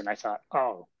this. And I thought,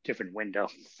 oh, different window.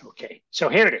 Okay. So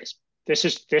here it is. This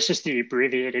is the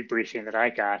abbreviated briefing that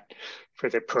I got for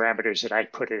the parameters that I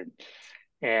put in.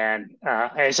 And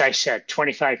as I said,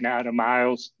 25 nautical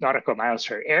miles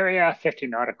for area, 50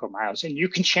 nautical miles. And you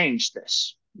can change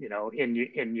this, you know, in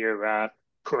your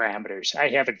parameters. I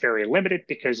have it very limited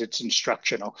because it's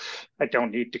instructional. I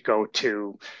don't need to go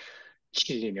to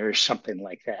Keen or something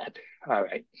like that. All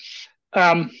right.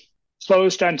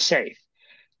 Closed unsafe.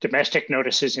 Domestic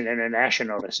notices and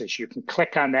international notices. You can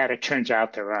click on that. It turns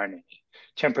out there aren't any.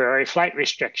 Temporary flight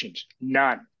restrictions,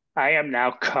 none. I am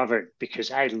now covered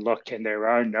because I looked and there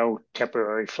are no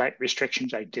temporary flight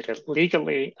restrictions. I did it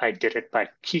legally. I did it by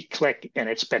key click, and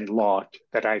it's been logged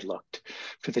that I looked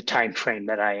for the time frame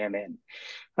that I am in.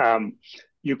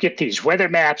 You get these weather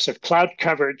maps of cloud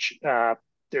coverage.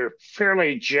 They're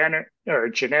fairly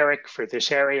generic for this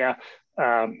area.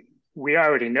 We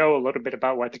already know a little bit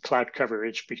about what the cloud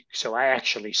coverage is, so I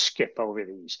actually skip over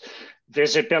these.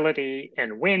 Visibility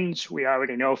and winds, we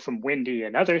already know from Windy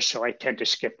and others, so I tend to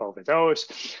skip over those.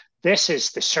 This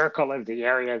is the circle of the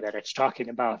area that it's talking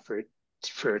about for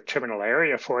terminal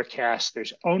area forecast.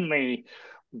 There's only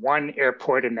one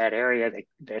airport in that area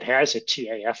that has a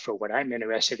TAF for what I'm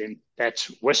interested in.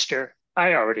 That's Worcester.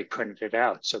 I already printed it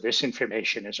out, so this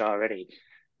information is already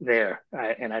there,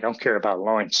 and I don't care about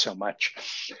Lawrence so much.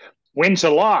 Winds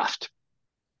aloft,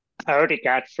 I already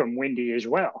got from Windy as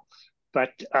well.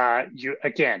 But you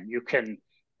can,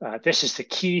 this is the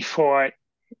key for it.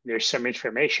 There's some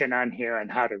information on here on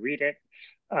how to read it.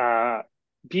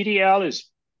 BDL is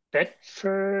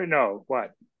Bedford, no,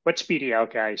 what? What's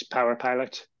BDL, guys? Power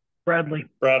Pilots? Bradley,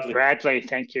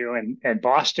 thank you. And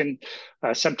Boston,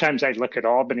 sometimes I look at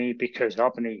Albany because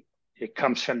Albany, it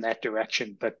comes from that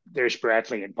direction, but there's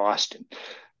Bradley and Boston.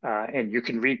 And you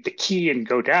can read the key and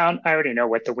go down. I already know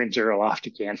what the winds are aloft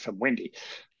again from Windy.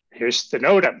 Here's the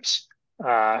NOTAMs.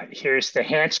 Here's the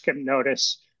Hanscom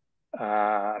notice.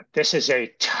 This is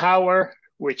a tower,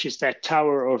 which is that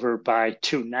tower over by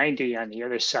 290 on the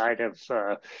other side of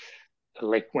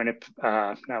Lake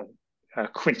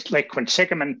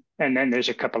Quinsigamond, and then there's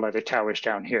a couple other towers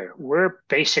down here. We're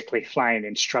basically flying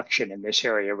instruction in this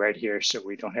area right here, so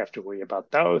we don't have to worry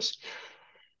about those.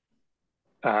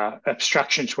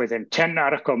 Obstructions within 10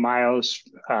 nautical miles.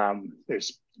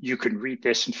 You can read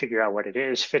this and figure out what it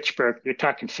is. Fitchburg, you're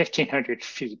talking 1,500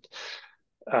 feet,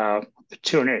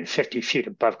 250 feet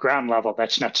above ground level.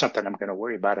 That's not something I'm going to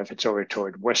worry about if it's over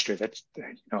toward Worcester. That's,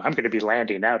 I'm going to be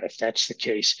landing out if that's the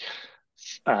case.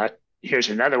 Here's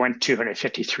another one,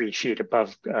 253 feet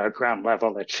above ground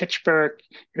level at Fitchburg.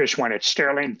 Here's one at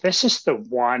Sterling. This is the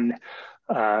one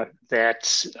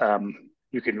that's,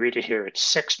 you can read it here. It's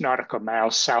 6 nautical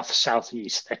miles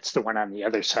south-southeast. That's the one on the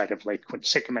other side of Lake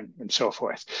Quinsigamond and so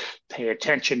forth. Pay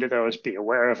attention to those, be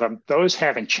aware of them. Those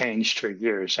haven't changed for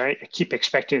years. I keep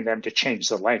expecting them to change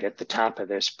the light at the top of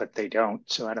this, but they don't.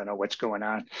 So I don't know what's going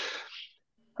on.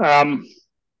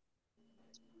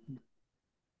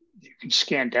 You can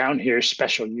scan down here,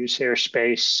 special use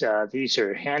airspace. These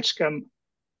are Hanscom.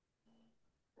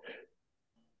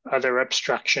 Other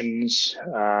obstructions.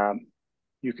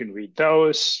 You can read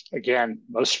those. Again,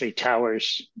 mostly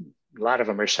towers. A lot of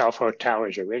them are cell phone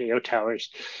towers or radio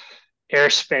towers.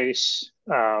 Airspace,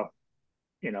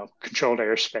 controlled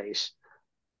airspace.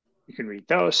 You can read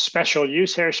those. Special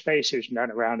use airspace, there's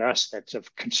none around us that's of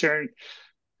concern.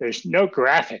 There's no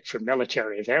graphic for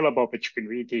military available, but you can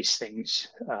read these things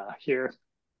here.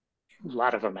 A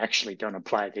lot of them actually don't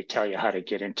apply. They tell you how to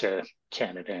get into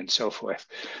Canada and so forth.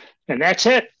 And that's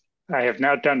it. I have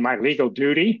now done my legal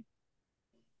duty.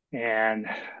 And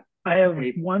I have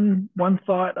one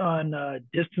thought on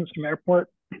distance from airport.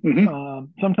 Mm-hmm.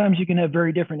 Sometimes you can have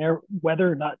very different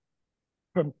weather, not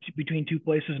from between two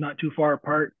places, not too far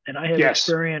apart. And I have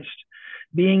experienced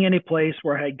being in a place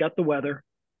where I had got the weather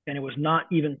and it was not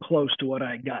even close to what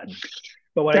I had gotten.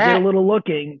 But when I did a little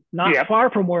looking, not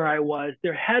far from where I was,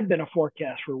 there had been a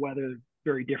forecast for weather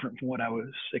very different from what I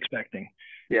was expecting.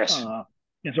 Yes.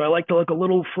 And so I like to look a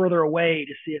little further away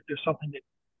to see if there's something that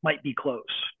might be close.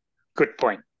 Good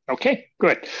point. Okay,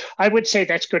 good. I would say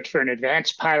that's good for an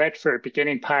advanced pilot. For a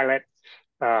beginning pilot,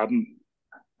 I'm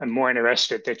more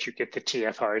interested that you get the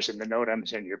TFRs and the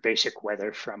NOTAMs and your basic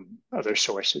weather from other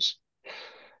sources.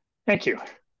 Thank you.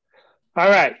 All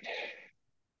right.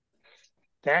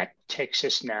 That takes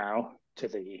us now to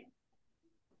the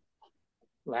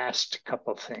last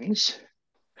couple things.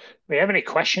 Do we have any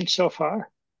questions so far?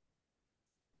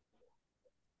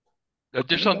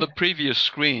 Just on the previous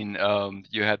screen,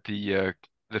 you had the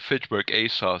Fitchburg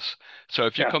ASOS. So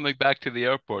if you're coming back to the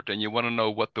airport and you want to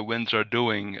know what the winds are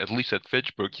doing, at least at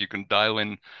Fitchburg, you can dial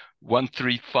in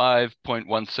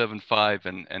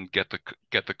 135.175 and get the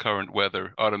current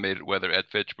weather, automated weather at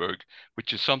Fitchburg,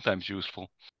 which is sometimes useful.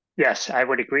 Yes, I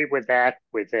would agree with that.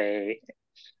 With a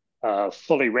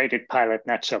fully rated pilot,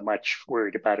 not so much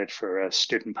worried about it for a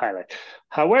student pilot.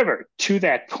 However, to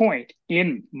that point,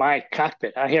 in my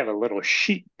cockpit, I have a little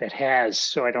sheet that has,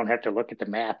 so I don't have to look at the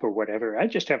map or whatever. I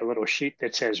just have a little sheet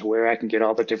that says where I can get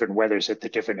all the different weathers at the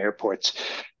different airports.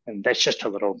 And that's just a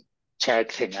little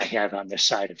tag thing I have on the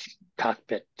side of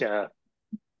cockpit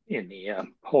in the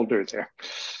holder there.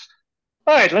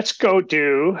 All right, let's go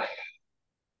do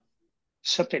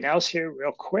something else here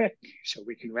real quick so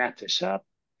we can wrap this up.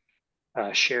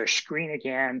 Share screen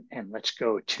again, and let's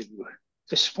go to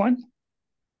this one.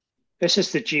 This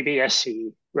is the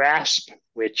GBSC RASP,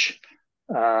 which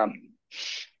I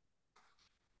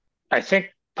think,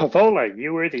 Pavola,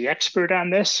 you were the expert on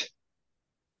this.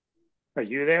 Are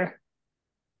you there?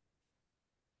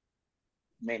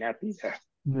 May not be there.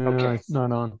 No, Okay. it's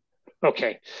not on.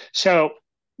 Okay, so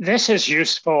this is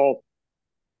useful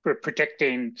for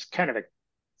predicting kind of a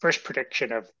first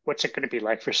prediction of what's it going to be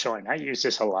like for sowing. I use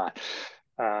this a lot.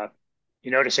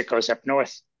 You notice it goes up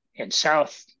north and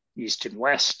south, east and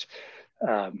west.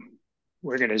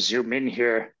 We're going to zoom in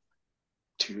here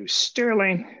to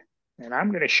Sterling, and I'm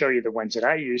going to show you the ones that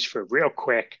I use for real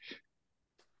quick.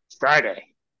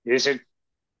 Friday, is it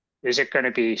going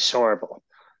to be sowable?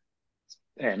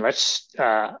 And let's,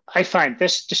 I find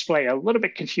this display a little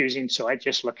bit confusing, so I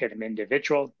just look at them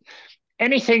individual.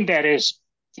 Anything that is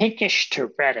pinkish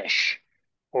to reddish,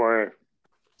 or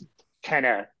kind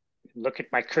of look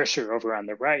at my cursor over on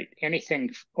the right,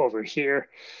 anything over here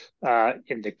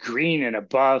in the green and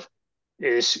above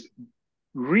is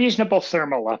reasonable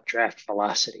thermal updraft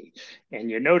velocity.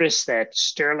 And you notice that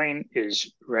Sterling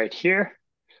is right here.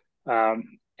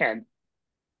 And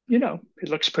you know, it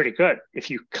looks pretty good. If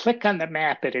you click on the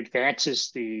map, it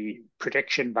advances the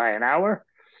prediction by an hour.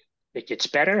 It gets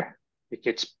better. It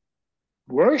gets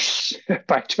worse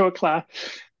by 2 o'clock.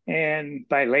 And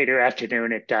by later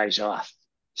afternoon, it dies off.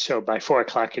 So by 4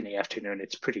 o'clock in the afternoon,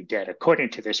 it's pretty dead,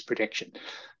 according to this prediction.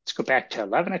 Let's go back to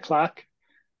 11 o'clock.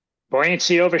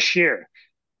 Buoyancy over shear.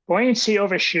 Buoyancy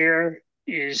over shear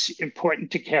is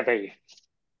important to have a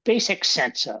basic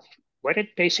sense of. What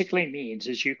it basically means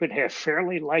is you could have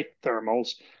fairly light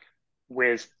thermals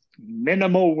with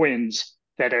minimal winds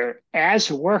that are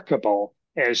as workable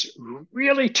as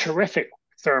really terrific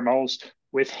thermals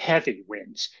with heavy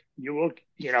winds. You will,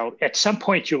 you know, at some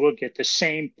point you will get the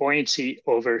same buoyancy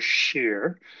over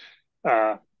shear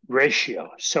ratio.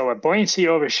 So a buoyancy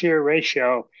over shear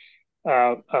ratio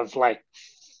of like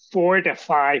 4 to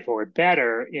 5 or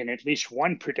better in at least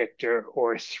one predictor,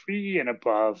 or 3 and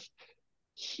above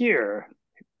here,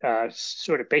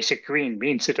 sort of basic green,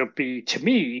 means it'll be, to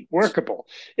me, workable.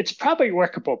 It's probably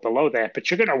workable below that, but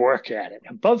you're going to work at it.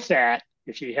 Above that,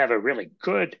 if you have a really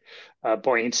good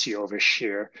buoyancy over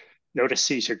shear, notice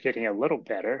these are getting a little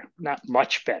better, not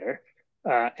much better,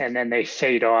 and then they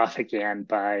fade off again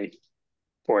by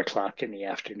 4 o'clock in the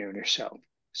afternoon or so.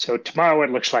 So tomorrow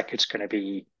it looks like it's going to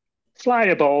be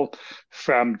flyable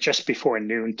from just before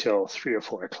noon till 3 or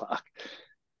 4 o'clock.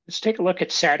 Let's take a look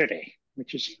at Saturday,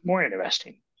 which is more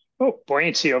interesting. Oh,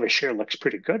 buoyancy over shear looks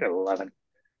pretty good at 11.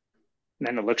 And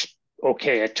then it looks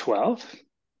okay at 12.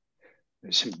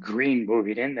 There's some green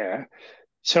moving in there.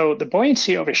 So the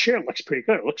buoyancy over shear looks pretty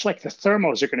good. It looks like the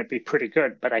thermals are going to be pretty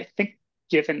good, but I think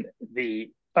given the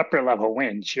upper level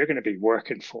winds, you're going to be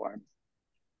working for them.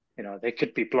 You know, they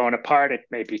could be blown apart. It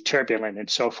may be turbulent and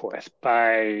so forth.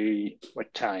 By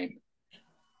what time?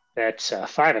 That's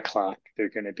 5 o'clock. They're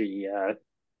going to be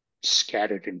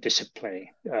scattered and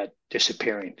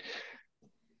disappearing.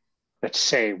 Let's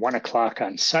say 1 o'clock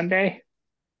on Sunday.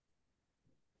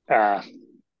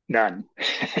 None.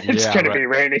 It's going to be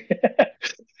raining.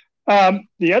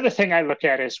 The other thing I look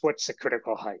at is what's the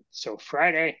critical height. So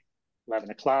Friday, 11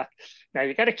 o'clock. Now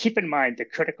you got to keep in mind the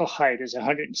critical height is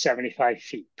 175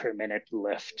 feet per minute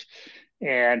lift.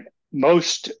 And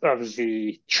most of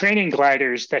the training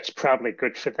gliders, that's probably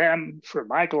good for them. For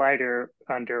my glider,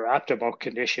 under optimal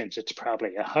conditions, it's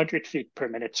probably 100 feet per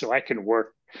minute. So I can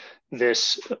work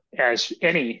this, as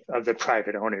any of the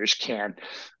private owners can,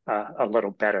 a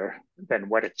little better than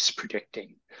what it's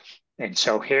predicting. And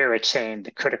so here it's saying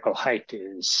the critical height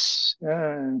is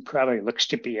probably looks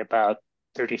to be about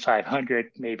 3,500,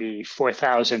 maybe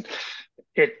 4,000.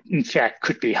 It, in fact,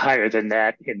 could be higher than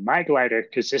that in my glider,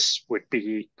 because this would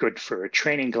be good for a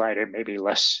training glider, maybe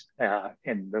less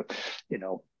in the, you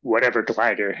know, whatever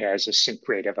glider has a sink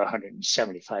rate of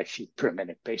 175 feet per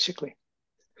minute, basically.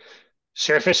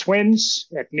 Surface winds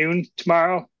at noon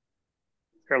tomorrow,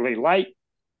 early light.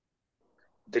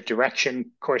 The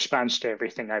direction corresponds to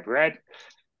everything I've read.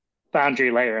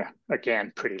 Boundary layer,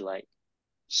 again, pretty light.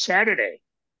 Saturday,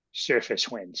 surface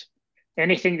winds.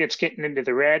 Anything that's getting into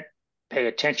the red, pay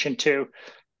attention to.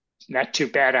 Not too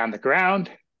bad on the ground.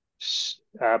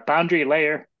 Boundary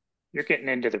layer, you're getting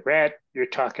into the red. You're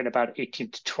talking about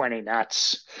 18 to 20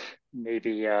 knots,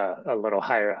 maybe a little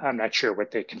higher. I'm not sure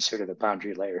what they consider the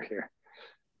boundary layer here.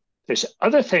 There's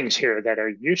other things here that are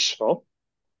useful.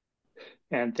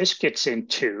 And this gets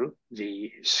into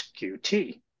the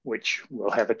SKU-T, which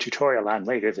we'll have a tutorial on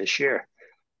later this year.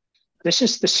 this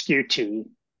is the skew T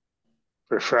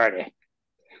for Friday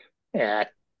at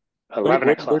 11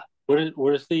 o'clock.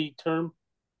 What is the term?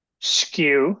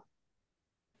 Skew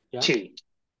T.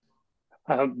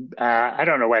 I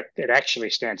don't know what it actually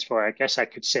stands for. I guess I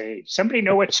could say, somebody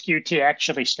know what skew T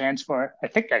actually stands for? I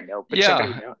think I know, but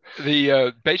somebody know.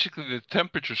 The basically the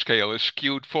temperature scale is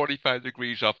skewed 45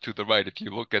 degrees off to the right. If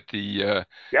you look at the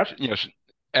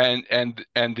and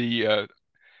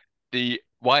the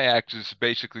y-axis is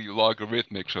basically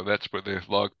logarithmic, so that's where the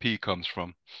log p comes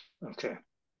from. Okay.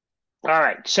 All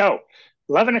right. So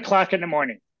 11 o'clock in the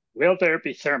morning. Will there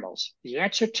be thermals? The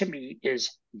answer to me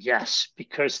is yes,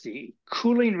 because the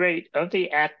cooling rate of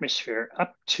the atmosphere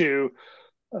up to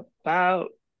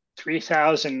about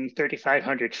 3,000,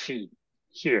 3,500 feet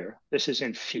here, this is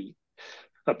in feet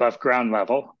above ground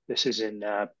level, this is in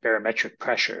barometric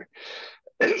pressure,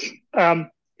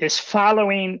 is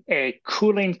following a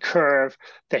cooling curve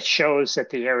that shows that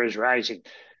the air is rising.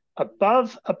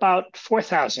 Above about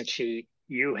 4,000 feet,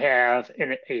 you have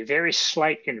a very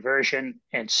slight inversion,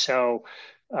 and so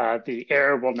the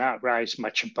air will not rise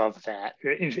much above that.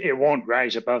 It won't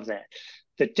rise above that.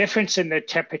 The difference in the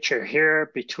temperature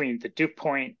here between the dew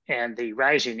point and the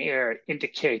rising air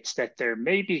indicates that there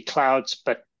may be clouds,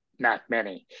 but not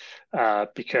many,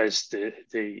 because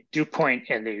the dew point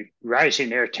and the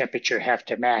rising air temperature have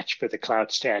to match for the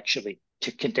clouds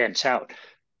to condense out.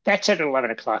 That's at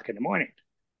 11 o'clock in the morning.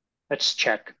 Let's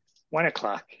check 1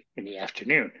 o'clock in the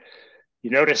afternoon. You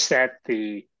notice that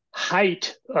the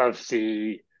height of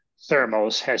the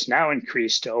thermals has now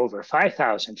increased to over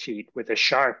 5,000 feet with a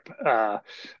sharp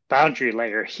boundary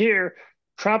layer here.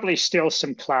 Probably still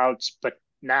some clouds, but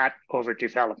not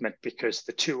overdevelopment because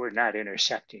the two are not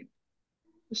intersecting.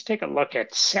 Let's take a look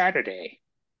at Saturday,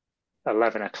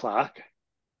 11 o'clock.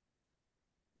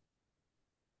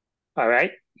 All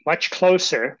right, much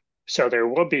closer. So there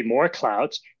will be more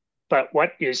clouds. But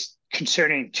what is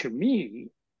concerning to me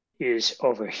is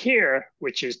over here,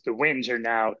 which is the winds are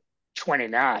now 20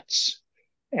 knots.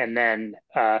 And then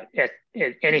at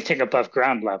anything above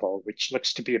ground level, which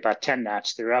looks to be about 10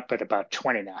 knots, they're up at about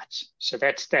 20 knots. So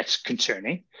that's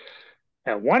concerning.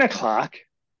 At 1 o'clock,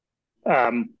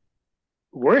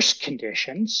 worse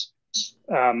conditions,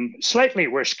 slightly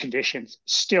worse conditions,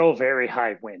 still very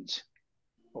high winds.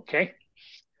 Okay.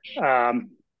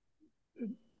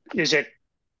 Is it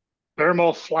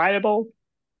thermal flyable?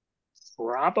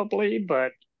 Probably,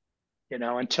 but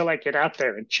until I get out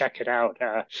there and check it out,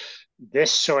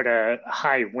 this sort of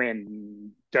high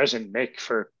wind doesn't make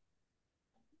for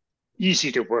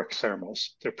easy to work thermals.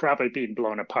 They're probably being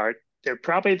blown apart. They're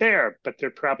probably there, but they're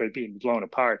probably being blown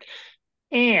apart.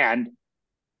 And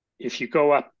if you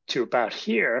go up to about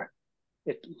here,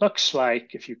 it looks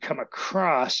like if you come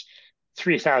across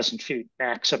 3,000 feet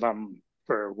maximum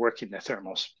for working the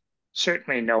thermals.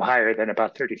 Certainly no higher than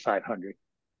about 3,500.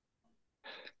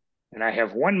 And I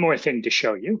have one more thing to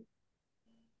show you.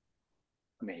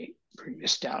 Let me bring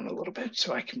this down a little bit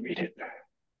so I can read it.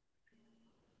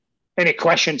 Any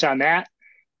questions on that?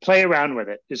 Play around with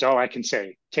it is all I can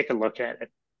say. Take a look at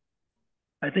it.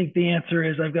 I think the answer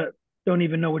is don't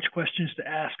even know which questions to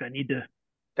ask. I need to.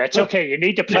 That's okay. You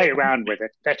need to play around with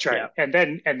it. That's right. Yeah.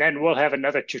 And then we'll have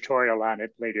another tutorial on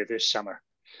it later this summer.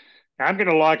 Now I'm going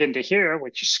to log into here,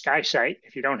 which is SkySight.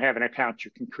 If you don't have an account,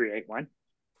 you can create one.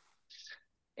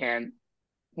 And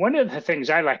one of the things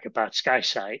I like about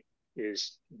SkySight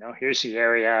is, here's the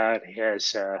area. It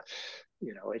has,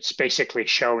 it's basically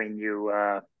showing you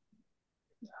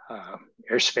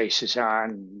airspace is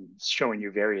on, showing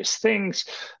you various things.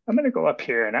 I'm going to go up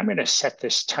here and I'm going to set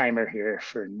this timer here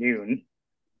for noon.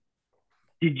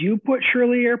 Did you put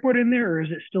Shirley Airport in there, or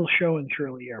is it still showing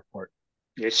Shirley Airport?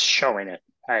 It's showing it.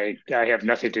 I have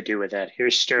nothing to do with that.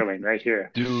 Here's Sterling right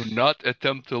here. Do not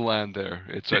attempt to land there.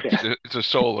 It's a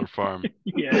solar farm.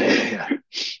 Yeah.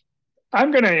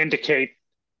 I'm going to indicate,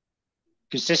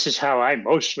 because this is how I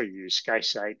mostly use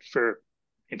SkySight for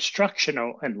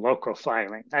instructional and local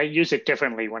filing. I use it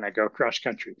differently when I go cross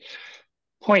country.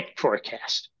 Point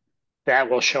forecast. That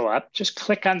will show up. Just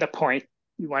click on the point.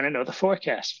 You want to know the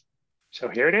forecast. So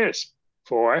here it is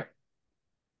for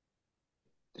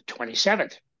the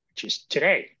 27th, which is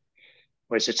today.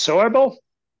 Was it soarable?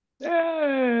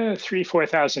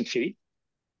 4,000 feet.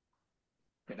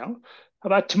 How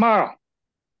about tomorrow?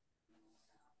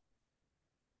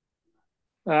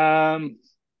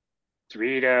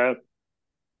 3 to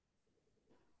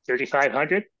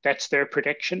 3,500. That's their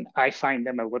prediction. I find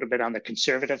them a little bit on the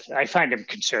conservative. I find them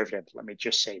conservative. Let me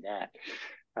just say that,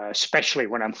 especially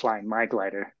when I'm flying my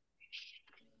glider.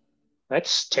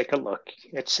 Let's take a look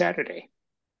at Saturday.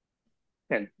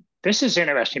 And this is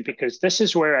interesting because this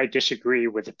is where I disagree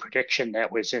with the prediction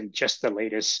that was in just the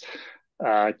latest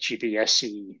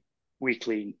GBSE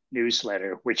weekly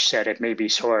newsletter, which said it may be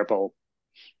soarable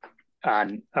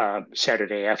on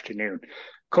Saturday afternoon.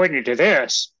 According to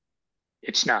this,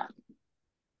 it's not.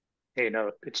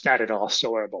 It's not at all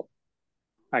soarable.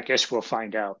 I guess we'll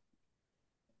find out.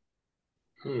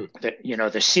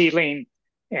 The ceiling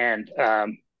and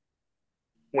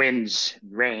winds,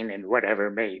 rain, and whatever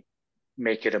may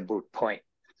make it a moot point.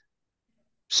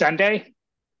 Sunday,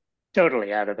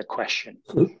 totally out of the question.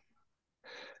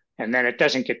 And then it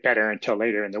doesn't get better until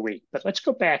later in the week. But let's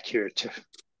go back here to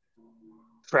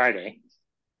Friday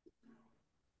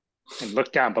and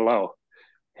look down below.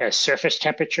 Has surface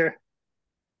temperature,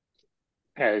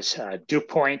 has dew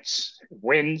points,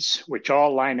 winds, which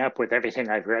all line up with everything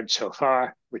I've read so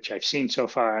far, which I've seen so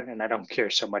far, and I don't care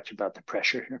so much about the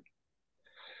pressure here.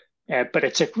 But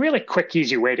it's a really quick,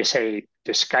 easy way to say,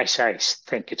 does SkySight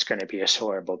think it's going to be a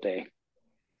soarable day?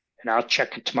 And I'll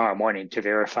check it tomorrow morning to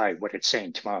verify what it's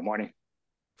saying tomorrow morning.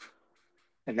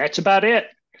 And that's about it.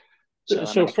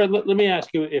 So Fred, let me ask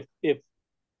you if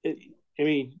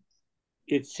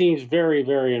it seems very,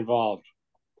 very involved.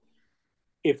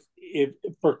 If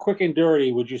for quick and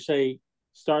dirty, would you say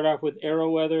start off with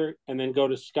AeroWeather and then go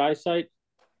to SkySight?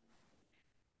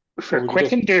 For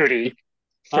quick and dirty,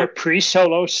 for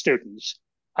pre-solo students,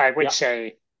 I would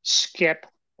say skip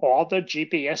all the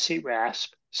GBSE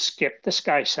RASP, skip the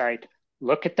SkySight,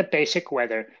 look at the basic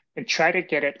weather, and try to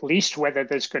get at least whether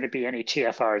there's going to be any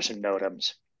TFRs and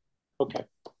NOTAMs. Okay.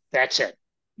 That's it.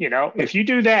 If you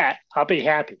do that, I'll be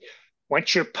happy.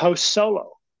 Once you're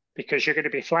post-solo, because you're going to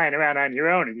be flying around on your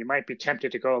own and you might be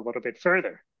tempted to go a little bit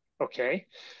further, okay?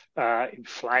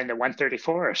 Flying the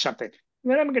 134 or something.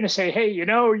 Then I'm going to say, hey, you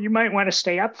might want to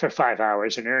stay up for 5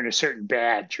 hours and earn a certain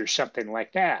badge or something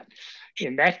like that.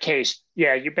 In that case,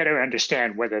 yeah, you better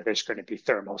understand whether there's going to be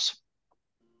thermals.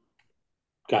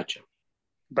 Gotcha.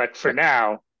 But for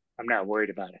now, I'm not worried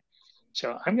about it.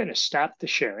 So I'm going to stop the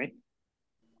sharing.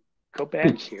 Go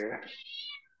back here.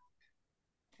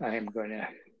 I'm going to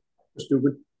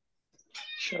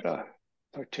shut off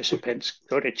participants,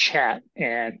 go to chat,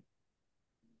 and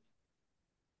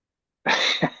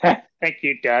thank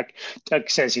you, Doug. Doug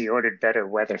says he ordered better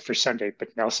weather for Sunday,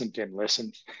 but Nelson didn't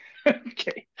listen.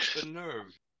 Okay. The nerve.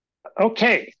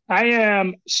 Okay, I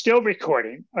am still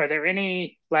recording. Are there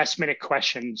any last minute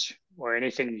questions or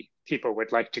anything people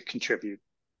would like to contribute?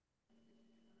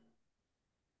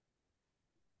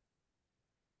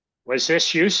 Was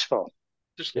this useful?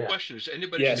 Just questions.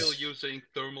 Anybody still using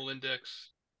thermal index?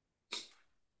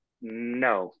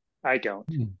 No, I don't.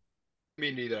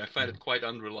 Me neither. I find it quite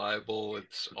unreliable.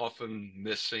 It's often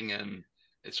missing, and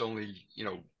it's only,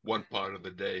 one part of the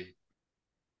day.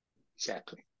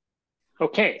 Exactly.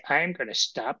 Okay, I'm going to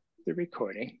stop the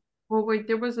recording. Well, wait,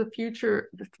 there was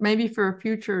maybe for a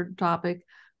future topic,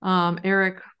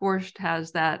 Eric Forst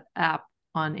has that app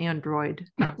on Android.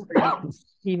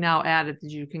 He now added that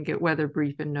you can get weather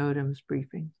brief and NOTAMs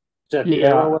briefing.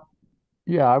 Yeah,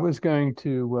 I was going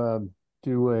to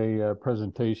do a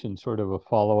presentation, sort of a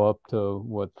follow-up to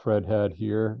what Fred had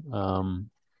here.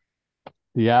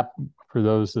 The app, for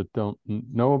those that don't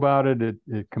know about it,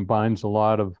 it combines a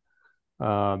lot of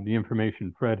the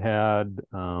information Fred had,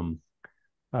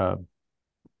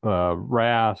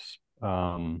 RASP,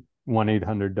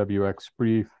 1-800-WX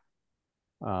brief,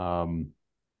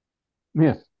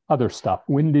 other stuff,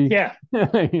 windy. Yeah,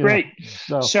 great.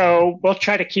 So we'll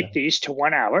try to keep these to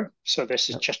 1 hour. So this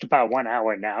is just about 1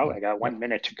 hour now. I got 1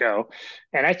 minute to go.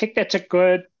 And I think that's a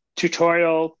good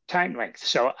tutorial time length.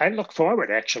 So I look forward,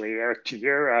 actually, Eric, to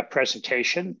your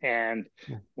presentation. And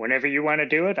whenever you want to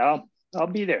do it, I'll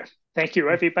be there. Thank you,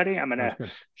 everybody. I'm going to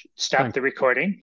stop the recording.